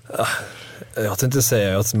 Jag tänkte säga,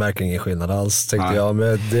 jag märker ingen skillnad alls, tänkte jag.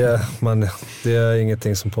 Men det är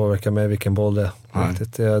ingenting som påverkar mig vilken boll det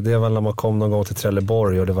är. Det är väl när man kom någon gång till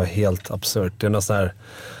Trelleborg och det var helt absurt. Det är någon sån här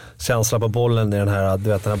känsla på bollen i den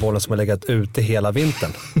här bollen som har legat ute hela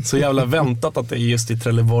vintern. Så jävla väntat att det är just i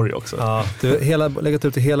Trelleborg också. Ja, det har legat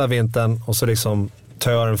ute hela vintern och så liksom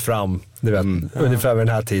tar jag den fram, du vet, ungefär vid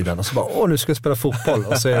den här tiden. Och så bara, nu ska jag spela fotboll.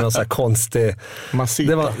 Och så är det någon så här konstig...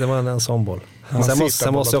 Det var en sån boll.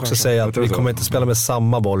 Sen måste jag också säga att vi kommer inte spela med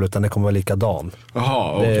samma boll utan det kommer vara likadan.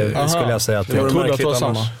 Jaha, okej. Det skulle jag säga att jag trodde att det var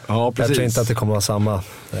samma. Ja, precis. Jag tror inte att det kommer vara samma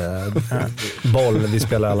boll vi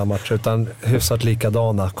spelar alla matcher, utan hyfsat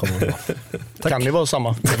likadana kommer det vara. Kan det vara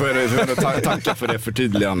samma? Tackar för det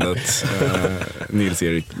förtydligandet,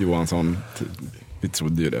 Nils-Erik Johansson. Vi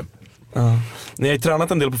trodde ju det. Ni har ju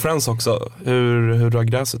tränat en del på Friends också. Hur har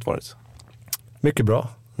gräset varit? Mycket bra.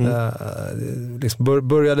 Liksom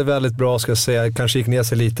började väldigt bra, ska jag säga. Kanske gick ner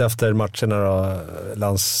sig lite efter matcherna då,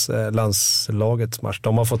 landslagets match.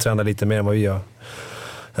 De har fått träna lite mer än vad vi gör.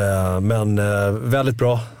 Men väldigt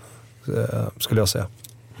bra, skulle jag säga.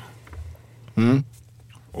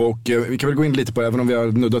 Och vi kan väl gå in lite på, även om vi har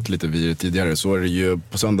nuddat lite vid det tidigare, så är det ju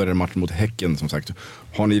på söndag är det match mot Häcken, som sagt.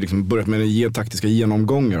 Har ni liksom börjat med taktiska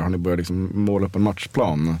genomgångar? Har ni börjat liksom måla upp en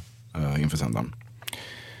matchplan inför söndagen?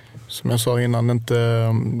 Som jag sa innan,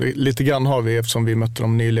 lite grann har vi, eftersom vi mötte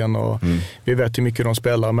dem nyligen och vi vet hur mycket de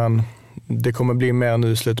spelar, men det kommer bli mer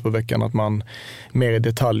nu i slutet på veckan att man mer i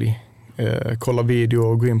detalj kollar video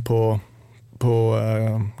och går in på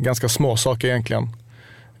ganska små saker egentligen.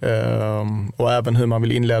 Och även hur man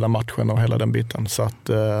vill inleda matchen och hela den biten. Så att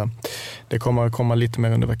det kommer komma lite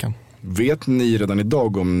mer under veckan. Vet ni redan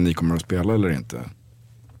idag om ni kommer att spela eller inte?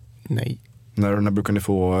 Nej. När brukar ni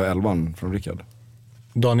få 11 från Rickard?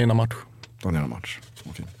 Dagen innan match.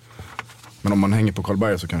 Okej. Men om man hänger på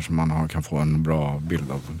Karlberg så kanske man kan få en bra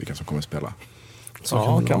bild av vilka som kommer att spela.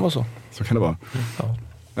 Så kan vara så. Så kan det vara. Ja.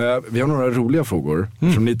 Vi har några roliga frågor.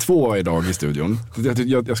 Som ni 2 idag i studion.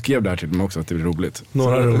 Jag skrev det här till mig också att det blir roligt.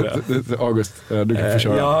 Några roliga. August, du kan få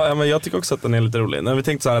köra. Ja, men jag tycker också att den är lite rolig. När vi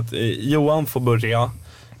tänkte så här att Johan får börja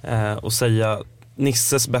och säga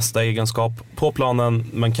Nisses bästa egenskap på planen,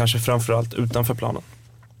 men kanske framförallt utanför planen.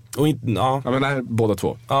 Och men nej, båda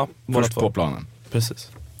två. Ja, först på planen.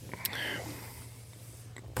 Precis.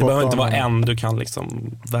 Det behöver inte vara en, du kan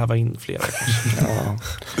liksom väva in flera.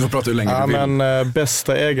 Du får prata hur länge du vill. Men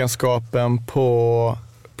bästa egenskapen på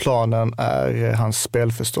planen är hans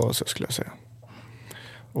spelförståelse, skulle jag säga.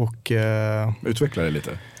 Och utveckla det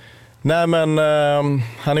lite. Nej, men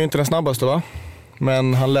han är ju inte den snabbaste, va?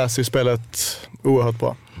 Men han läser ju spelet oerhört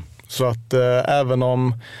bra. Så att även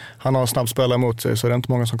om han har en snabb spelare emot sig så är det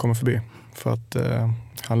inte många som kommer förbi. För att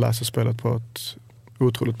han läser spelet på ett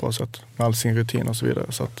otroligt bra sätt. Med all sin rutin och så vidare.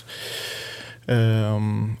 Så att,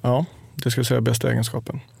 ja, det ska jag säga bästa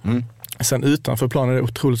egenskapen. Sen utanför planen är det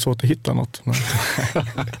otroligt svårt att hitta något.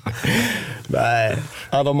 Nej,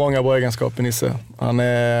 han har många bra egenskaper, Nisse. Han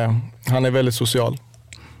är väldigt social.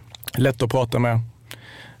 Lätt att prata med.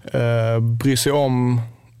 Bryr sig om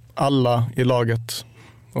alla i laget.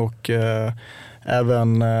 Och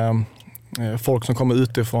även folk som kommer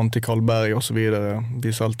utifrån till Karlberg och så vidare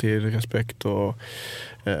visar alltid respekt och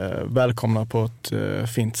välkomna på ett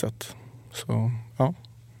fint sätt. Så ja.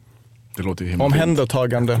 Det låter ju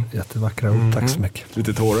omhändertagande. Jättevackra ord, tack så mycket.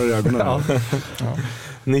 Lite tårar i ögonen. Ja.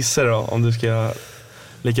 Nisse då, om du ska göra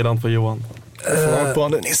likadant på Johan. På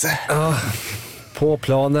Nisse. På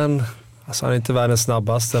planen, alltså han är inte världens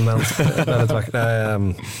snabbaste, men väldigt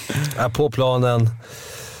vacker. På planen,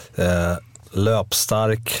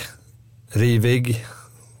 löpstark, rivig,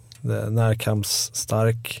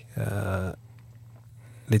 närkampsstark,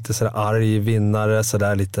 lite sådär arg vinnare,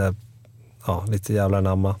 sådär lite jävla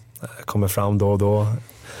namma. Kommer fram då och då,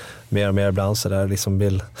 mer och mer ibland sådär, liksom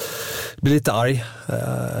blir lite arg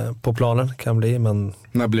på planen kan bli, men...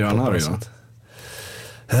 När blir han arg då?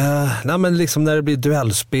 Nej, men liksom när det blir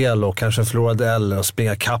duellspel och kanske förlorad duell och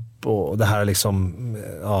springa kapp och det här liksom,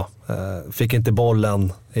 fick inte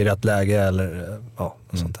bollen i rätt läge eller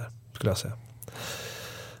sånt där skulle jag säga.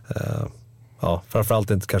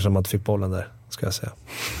 Framförallt inte kanske när man inte fick bollen där, ska jag säga.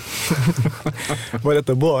 Var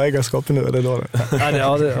detta bra egenskaper nu eller då?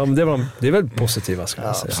 Det är väl positiva, ska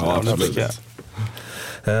jag säga. Ja, absolut.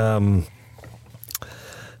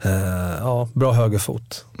 Bra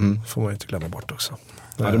högerfot får man inte glömma bort också.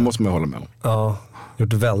 Ja, det måste man hålla med om. Ja,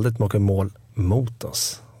 gjort väldigt många mål mot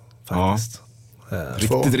oss faktiskt. Ja.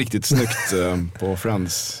 Riktigt snyggt på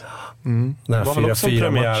Friends. Det här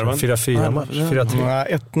 4-4 match.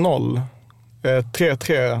 1-0.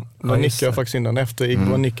 3-3. Då nickade jag faktiskt in den efter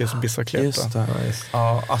Igor Nickes bicicleta.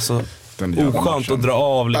 Ja, alltså oskönt att dra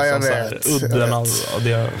av liksom udden av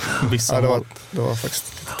det vissa mål. Det var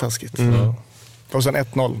faktiskt lite taskigt. Och sen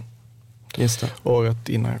 1-0. Just det. Året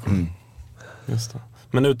innan jag kom. Just det.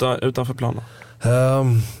 Men utanför planen?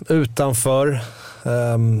 Utanför,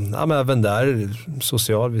 men även där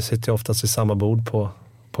social. Vi sitter ju oftast i samma bord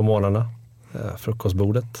på morgnarna,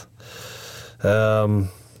 frukostbordet.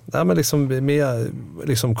 Men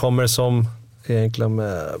liksom kommer som egentligen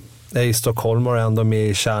är i Stockholm och ändå med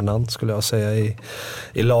i kärnan, skulle jag säga,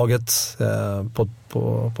 i laget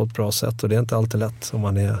på ett bra sätt. Och det är inte alltid lätt om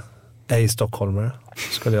man är i stockholmare,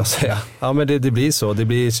 skulle jag säga. Ja, men det blir så. Det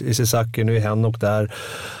blir Isisaki, nu är Henok där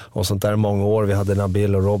och sånt där många år. Vi hade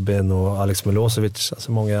Nabil och Robin och Alex Milosevic,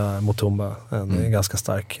 alltså många, Mutumba, en ganska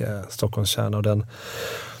stark Stockholmskärna, och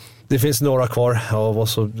det finns några kvar av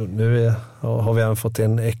oss, och nu har vi även fått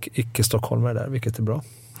en icke-stockholmare där, vilket är bra.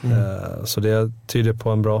 Så det tyder på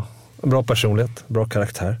en bra personlighet, bra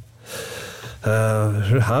karaktär.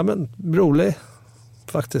 Men rolig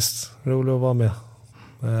faktiskt, rolig att vara med.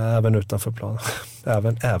 Även utanför planen.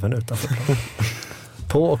 Även utanför planen.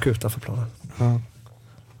 På och utanför planen. Ja.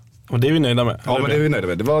 Och det är vi nöjda med. Ja, men det är vi nöjda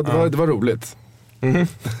med. Det var roligt.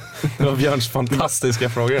 Det var Björns fantastiska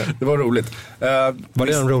frågor. Det var roligt. Var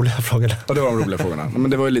det de roliga frågorna? Ja, det var de roliga frågorna.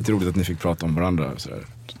 Men det var ju lite roligt att ni fick prata om varandra sådär,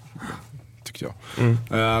 tyckte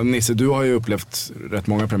jag. Nisse, du har ju upplevt rätt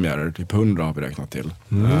många premiärer, typ 100 har vi räknat till.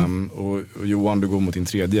 Och Johan, du går mot din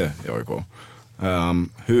tredje i AIK.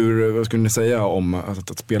 Vad skulle ni säga om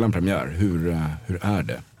att spela en premiär? Hur är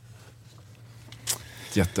det?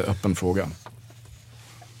 Jätteöppen fråga.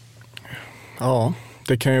 Ja,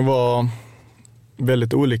 det kan ju vara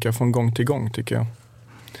väldigt olika från gång till gång, tycker jag.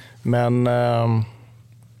 Men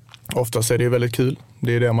oftast är det ju väldigt kul.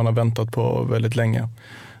 Det är det man har väntat på väldigt länge.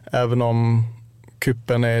 Även om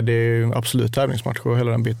kuppen är det absolut tävlingsmatcher och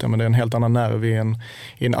hela den biten, men det är en helt annan nerv i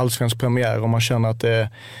en allsvensk premiär, och man känner att det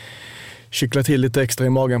kittlar till lite extra i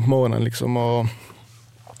magen på morgonen liksom, och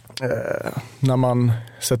när man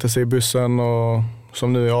sätter sig i bussen och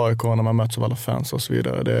som nu i AIK när man möts av alla fans och så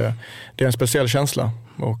vidare, det är en speciell känsla,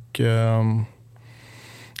 och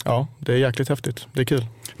det är jäkligt häftigt, det är kul.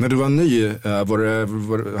 När du var ny,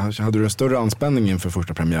 hade du en större anspänning inför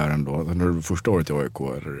första premiären då, när du var första året i AIK,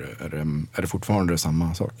 eller är det fortfarande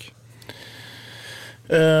samma sak?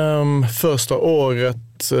 Första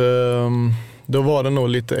året då var det nog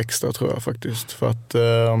lite extra, tror jag faktiskt, för att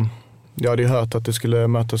jag hade ju hört att det skulle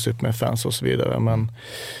mötas upp med fans och så vidare, men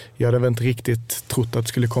jag hade väl inte riktigt trott att det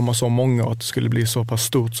skulle komma så många och att det skulle bli så pass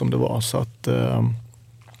stort som det var, så att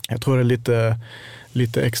jag tror det är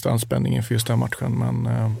lite extra anspänning inför just den matchen, men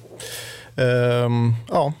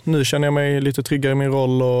nu känner jag mig lite tryggare i min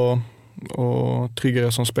roll och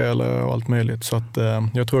tryggare som spelare och allt möjligt, så att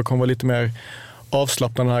jag tror jag kommer vara lite mer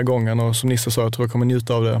avslappnad den här gången, och som Nisse sa, jag tror jag kommer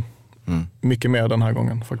njuta av det mycket mer den här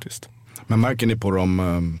gången faktiskt. Men märker ni på de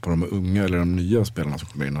unga eller de nya spelarna som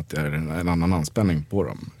kommer in att det är en annan anspänning på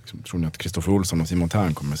dem? Tror ni att Kristoffer Olsson och Simon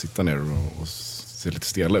Tern kommer sitta ner och se lite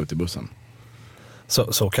stela ut i bussen?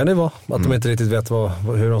 Så kan det vara, att de inte riktigt vet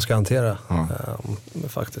hur de ska hantera.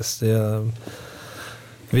 Faktiskt. Nu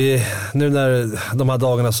när de här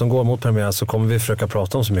dagarna som går mot premiären, så kommer vi försöka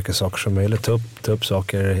prata om så mycket saker som möjligt. Ta upp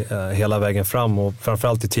saker hela vägen fram, och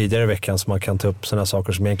framförallt i tidigare veckan, så man kan ta upp sådana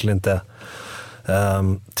saker som egentligen inte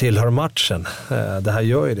tillhör matchen. Det här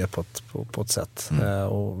gör ju det på ett sätt.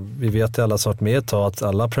 Och vi vet ju alla som varit med ett tag att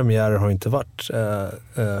alla premiärer har inte varit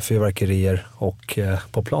fyrverkerier och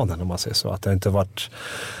på planen, om man säger så. Att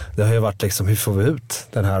det har ju varit liksom, hur får vi ut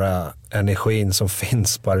den här energin som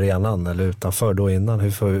finns på arenan eller utanför då innan?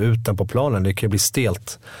 Hur får vi ut den på planen? Det kan ju bli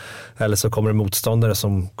stelt Eller så kommer det motståndare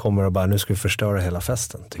som kommer och bara, nu ska vi förstöra hela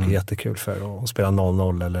festen. Tycker det är jättekul för att spela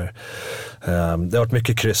 0-0. Eller, det har varit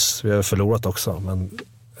mycket kryss, vi har förlorat också. Men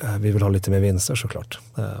vi vill ha lite mer vinster såklart.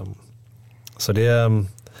 Så det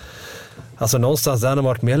alltså någonstans där när man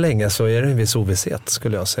varit med länge så är det en viss ovisshet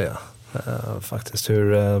skulle jag säga. Faktiskt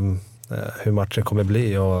hur matchen kommer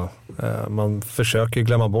bli. Och man försöker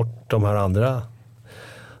glömma bort de här andra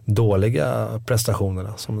dåliga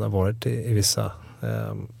prestationerna som det har varit i vissa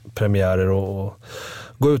premiärer och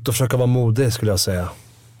gå ut och försöka vara modig skulle jag säga.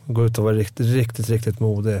 Gå ut och vara riktigt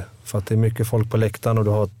modig. För att det är mycket folk på läktaren och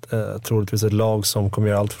du har troligtvis ett lag som kommer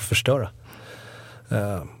göra allt för att förstöra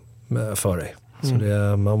för dig. Så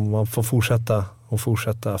man får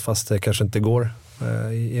fortsätta fast det kanske inte går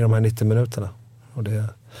i de här 90 minuterna. Och det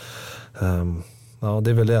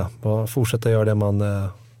är väl det. Bara fortsätta göra det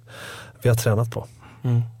vi har tränat på.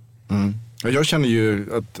 Jag känner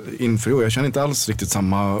ju att inför jag känner inte alls riktigt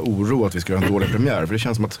samma oro att vi ska ha en dålig premiär. För det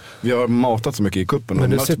känns som att vi har matat så mycket i kuppen. Men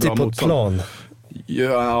du sitter ju på ett plan.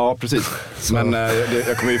 Ja, precis. Men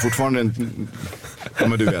jag kommer ju fortfarande... Ja,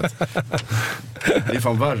 men du vet. Det är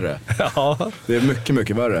fan värre. Ja. Det är mycket,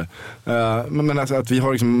 mycket värre. Men alltså att vi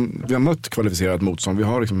har mött kvalificerat motstånd. Vi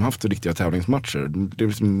har liksom haft riktiga tävlingsmatcher.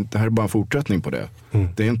 Det här är bara en fortsättning på det.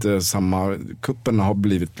 Det är inte samma... Kuppen har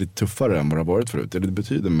blivit lite tuffare än vad det har varit förut. Det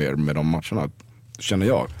betyder mer med de matcherna, känner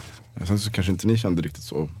jag. Sen så kanske inte ni kände riktigt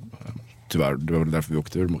så. Tyvärr, det var väl därför vi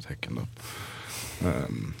åkte ur mot Häcken då.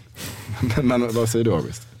 Men vad säger du,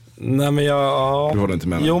 August? Nej, men du håller inte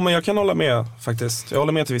med? Jo, men jag kan hålla med faktiskt. Jag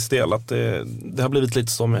håller med till viss del att det har blivit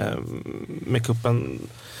lite så med kuppen,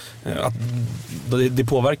 att det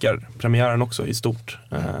påverkar premiären också i stort.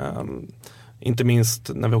 Inte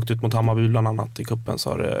minst när vi åkte ut mot Hammarby bland annat i kuppen så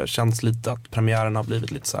har det känts lite att premiären har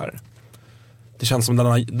blivit lite så här. Det känns som den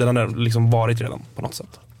har liksom varit redan på något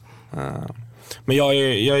sätt. Men jag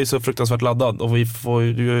är så fruktansvärt laddad och vi får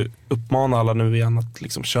ju uppmana alla nu igen att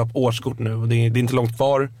liksom köpa årskort nu. Och det är inte långt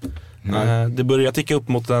kvar. Det börjar ticka upp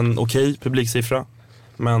mot en okej publiksiffra.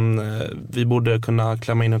 Men vi borde kunna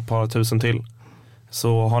klämma in ett par tusen till.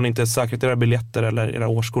 Så har ni inte säkrat era biljetter eller era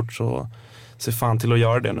årskort så se fan till att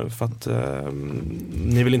göra det nu. För att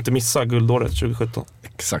ni vill inte missa guldåret 2017.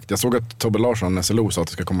 Exakt, jag såg att Tobbe Larsson, SLO, sa att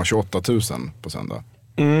det ska komma 28 000 på söndag.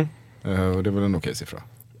 Och det är väl en okej siffra.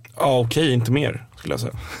 Ja, okej, inte mer skulle jag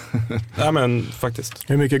säga. Nej, men faktiskt.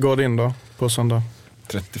 Hur mycket går det in då på söndag?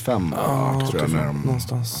 35 tror jag.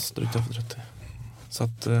 Någonstans drygt över 30. Så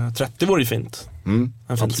att 30 vore ju fint.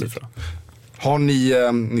 En fin siffra. Har ni,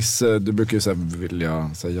 Nisse, du brukar ju vilja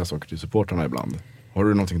säga saker till supporterna ibland. Har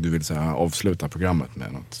du någonting du vill säga, avsluta programmet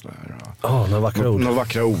med? Något sådär? Några vackra ord. Några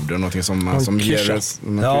vackra ord, någonting som ger oss.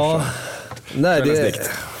 Ja, nej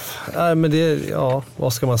men det är,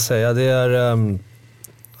 vad ska man säga? Det är...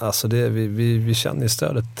 Alltså vi känner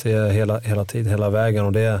stödet hela tiden, hela vägen,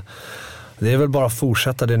 och det är väl bara att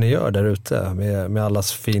fortsätta det ni gör där ute med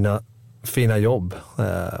allas fina jobb.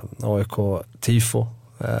 AIK Tifo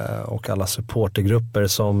och alla supportergrupper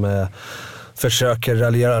som försöker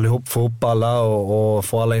raljera allihop, få upp alla och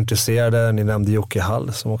få alla intresserade. Ni nämnde Jocke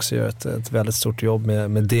Hall som också gör ett väldigt stort jobb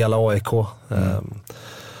med Dela AIK. Och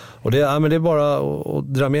det är bara att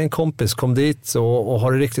dra med en kompis, kom dit och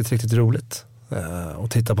ha det riktigt, riktigt roligt.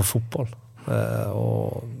 Och titta på fotboll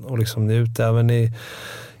och liksom njuta även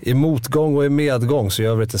i motgång och i medgång, så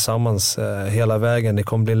gör vi det tillsammans hela vägen. Det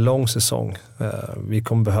kommer bli en lång säsong. Vi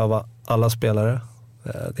kommer behöva alla spelare.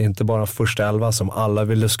 Det är inte bara första 11 som alla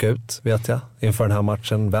vill luska ut, vet jag, inför den här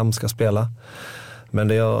matchen. Vem ska spela? Men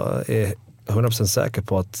det jag är 100% säker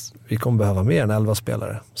på att vi kommer behöva mer än 11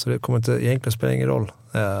 spelare. Så det kommer inte egentligen spela ingen roll.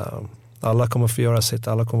 Alla kommer få göra sitt,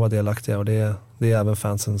 alla kommer vara delaktiga, och det är även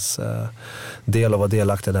fansens del att vara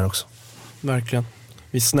delaktiga där också. Verkligen.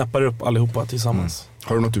 Vi snappar upp allihopa tillsammans.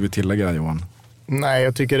 Har du något du vill tillägga, Johan? Nej,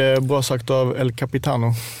 jag tycker det är bra sagt av El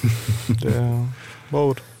Capitano. Det är bra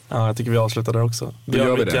ord. Ja, jag tycker vi avslutar där också.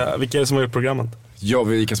 Vilka är det som har gjort programmet? Ja,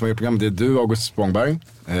 vilka som har gjort programmet? Det är du, August Spångberg.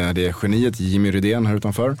 Det är geniet Jimmy Rydén här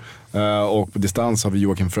utanför. Och på distans har vi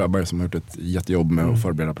Joakim Fröberg som har gjort ett jättejobb med att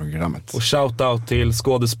förbereda programmet. Och shoutout till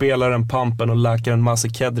skådespelaren, Pampen och läkaren Masi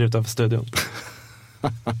Kedri utanför studion.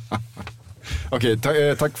 Okej,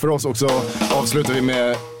 tack för oss. Och så avslutar vi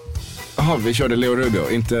med... vi körde Leo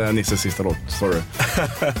Rubio, inte Nisses sista låt, sorry.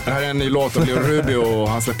 Det här är en ny låt av Leo Rubio och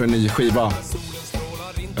han släpper en ny skiva.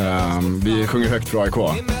 Vi sjunger högt för AIK.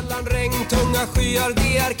 Emellan regn, tunga skyar,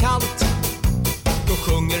 det är kallt. Då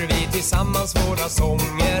sjunger vi tillsammans våra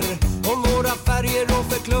sånger om våra färger och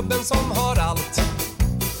för klubben som har allt.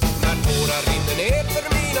 När tårar rinner ner för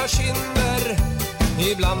mina kinder,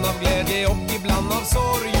 ibland av glädje och ibland av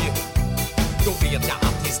sorg, då vet jag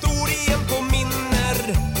att historien påminner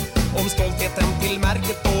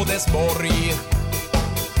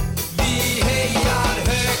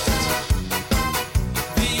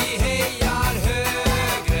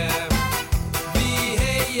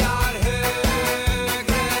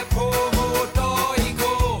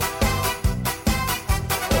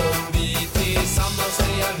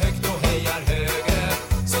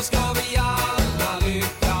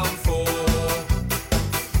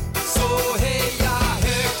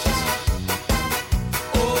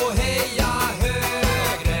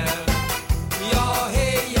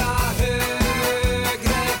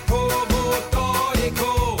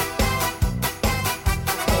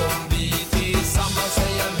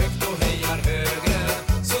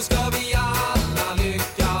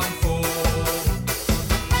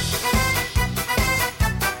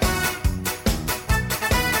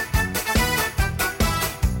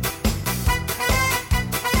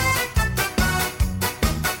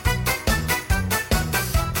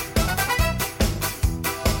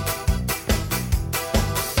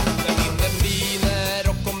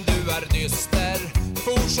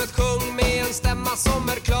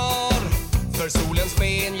Solens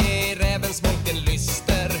sken ger även smolken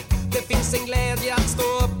lyster. Det finns en glädje att stå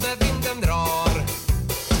upp när vinden drar.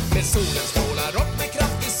 Med solen strålar upp med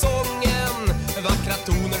kraft i sången, vackra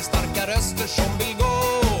toner, starka röster som vill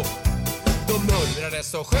gå. Då mullrar det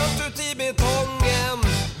så skönt ut i betongen.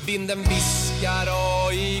 Vinden viskar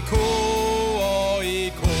AIK,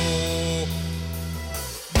 AIK.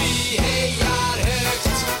 Vi hejar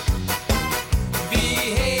högt, vi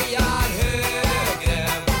hejar högre,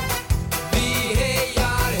 vi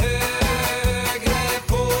hejar högre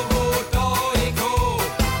på vårt AIK.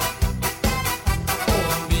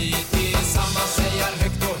 Om vi tillsammans hejar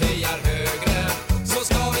högt och hejar högre, så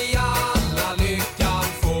ska vi alla lyckan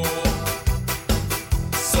få.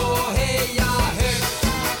 Så heja högt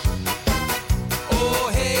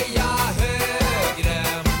och heja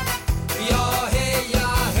högre. Ja, heja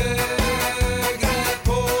högre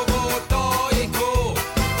på vårt AIK.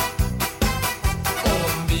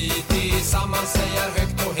 Om vi tillsammans hejar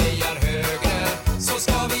högt och hejar högre, så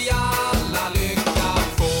ska vi alla lyckan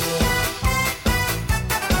få.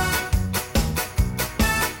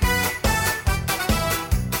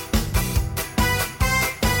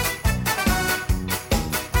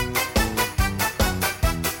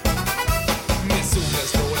 Med solen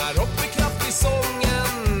strålar upp med kraft i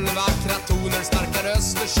sången, vackra toner, starka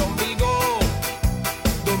röster som vill gå.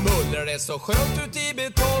 Då mullrar det så skönt ut i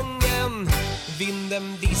betongen.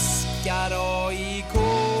 Vinden viskar AIK,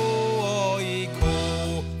 AIK.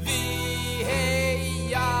 Vi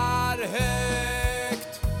hejar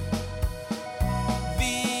högt,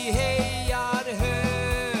 vi hejar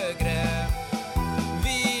högre,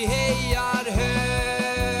 vi hejar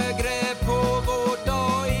högre på vårt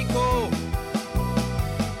AIK.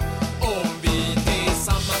 Om vi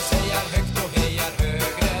tillsammans hejar högt och hejar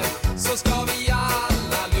högre, så ska vi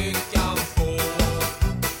alla lyckan få.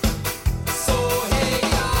 Så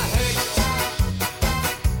heja högt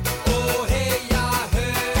och heja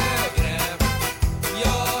högre.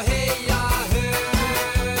 Ja, heja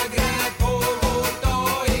högre på vårt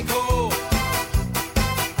AIK.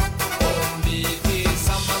 Om vi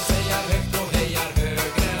tillsammans hejar högt och hejar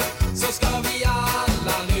högre, så ska vi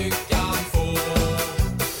alla lyckan få.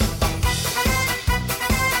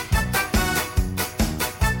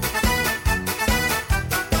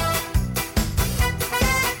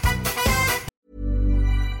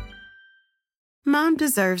 Mom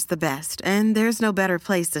deserves the best, and there's no better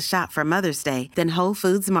place to shop for Mother's Day than Whole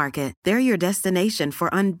Foods Market. They're your destination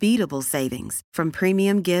for unbeatable savings, from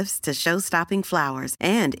premium gifts to show-stopping flowers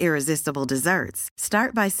and irresistible desserts.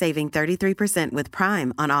 Start by saving 33% with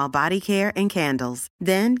Prime on all body care and candles.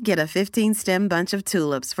 Then get a 15-stem bunch of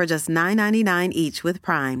tulips for just $9.99 each with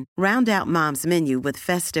Prime. Round out Mom's menu with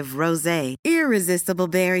festive rosé, irresistible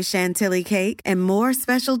berry chantilly cake, and more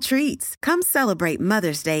special treats. Come celebrate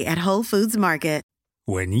Mother's Day at Whole Foods Market.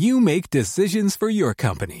 When you make decisions for your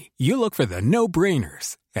company, you look for the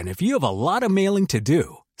no-brainers. And if you have a lot of mailing to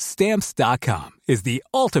do, Stamps.com is the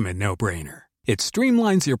ultimate no-brainer. It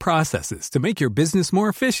streamlines your processes to make your business more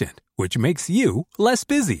efficient, which makes you less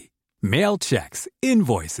busy. Mail checks,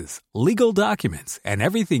 invoices, legal documents, and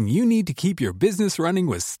everything you need to keep your business running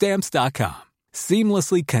with Stamps.com.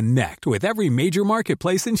 Seamlessly connect with every major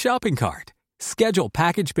marketplace and shopping cart. Schedule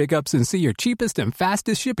package pickups and see your cheapest and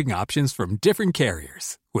fastest shipping options from different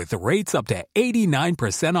carriers, with rates up to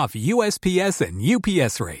 89% off USPS and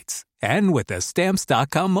UPS rates. And with the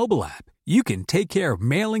Stamps.com mobile app, you can take care of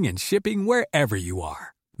mailing and shipping wherever you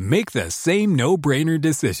are. Make the same no-brainer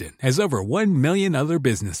decision as over 1 million other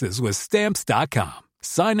businesses with Stamps.com.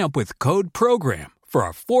 Sign up with code PROGRAM for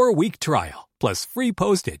a 4-week trial, plus free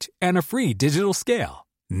postage and a free digital scale.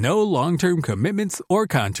 No long-term commitments or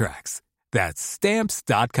contracts. That's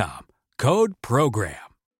Stamps.com. Code PROGRAM.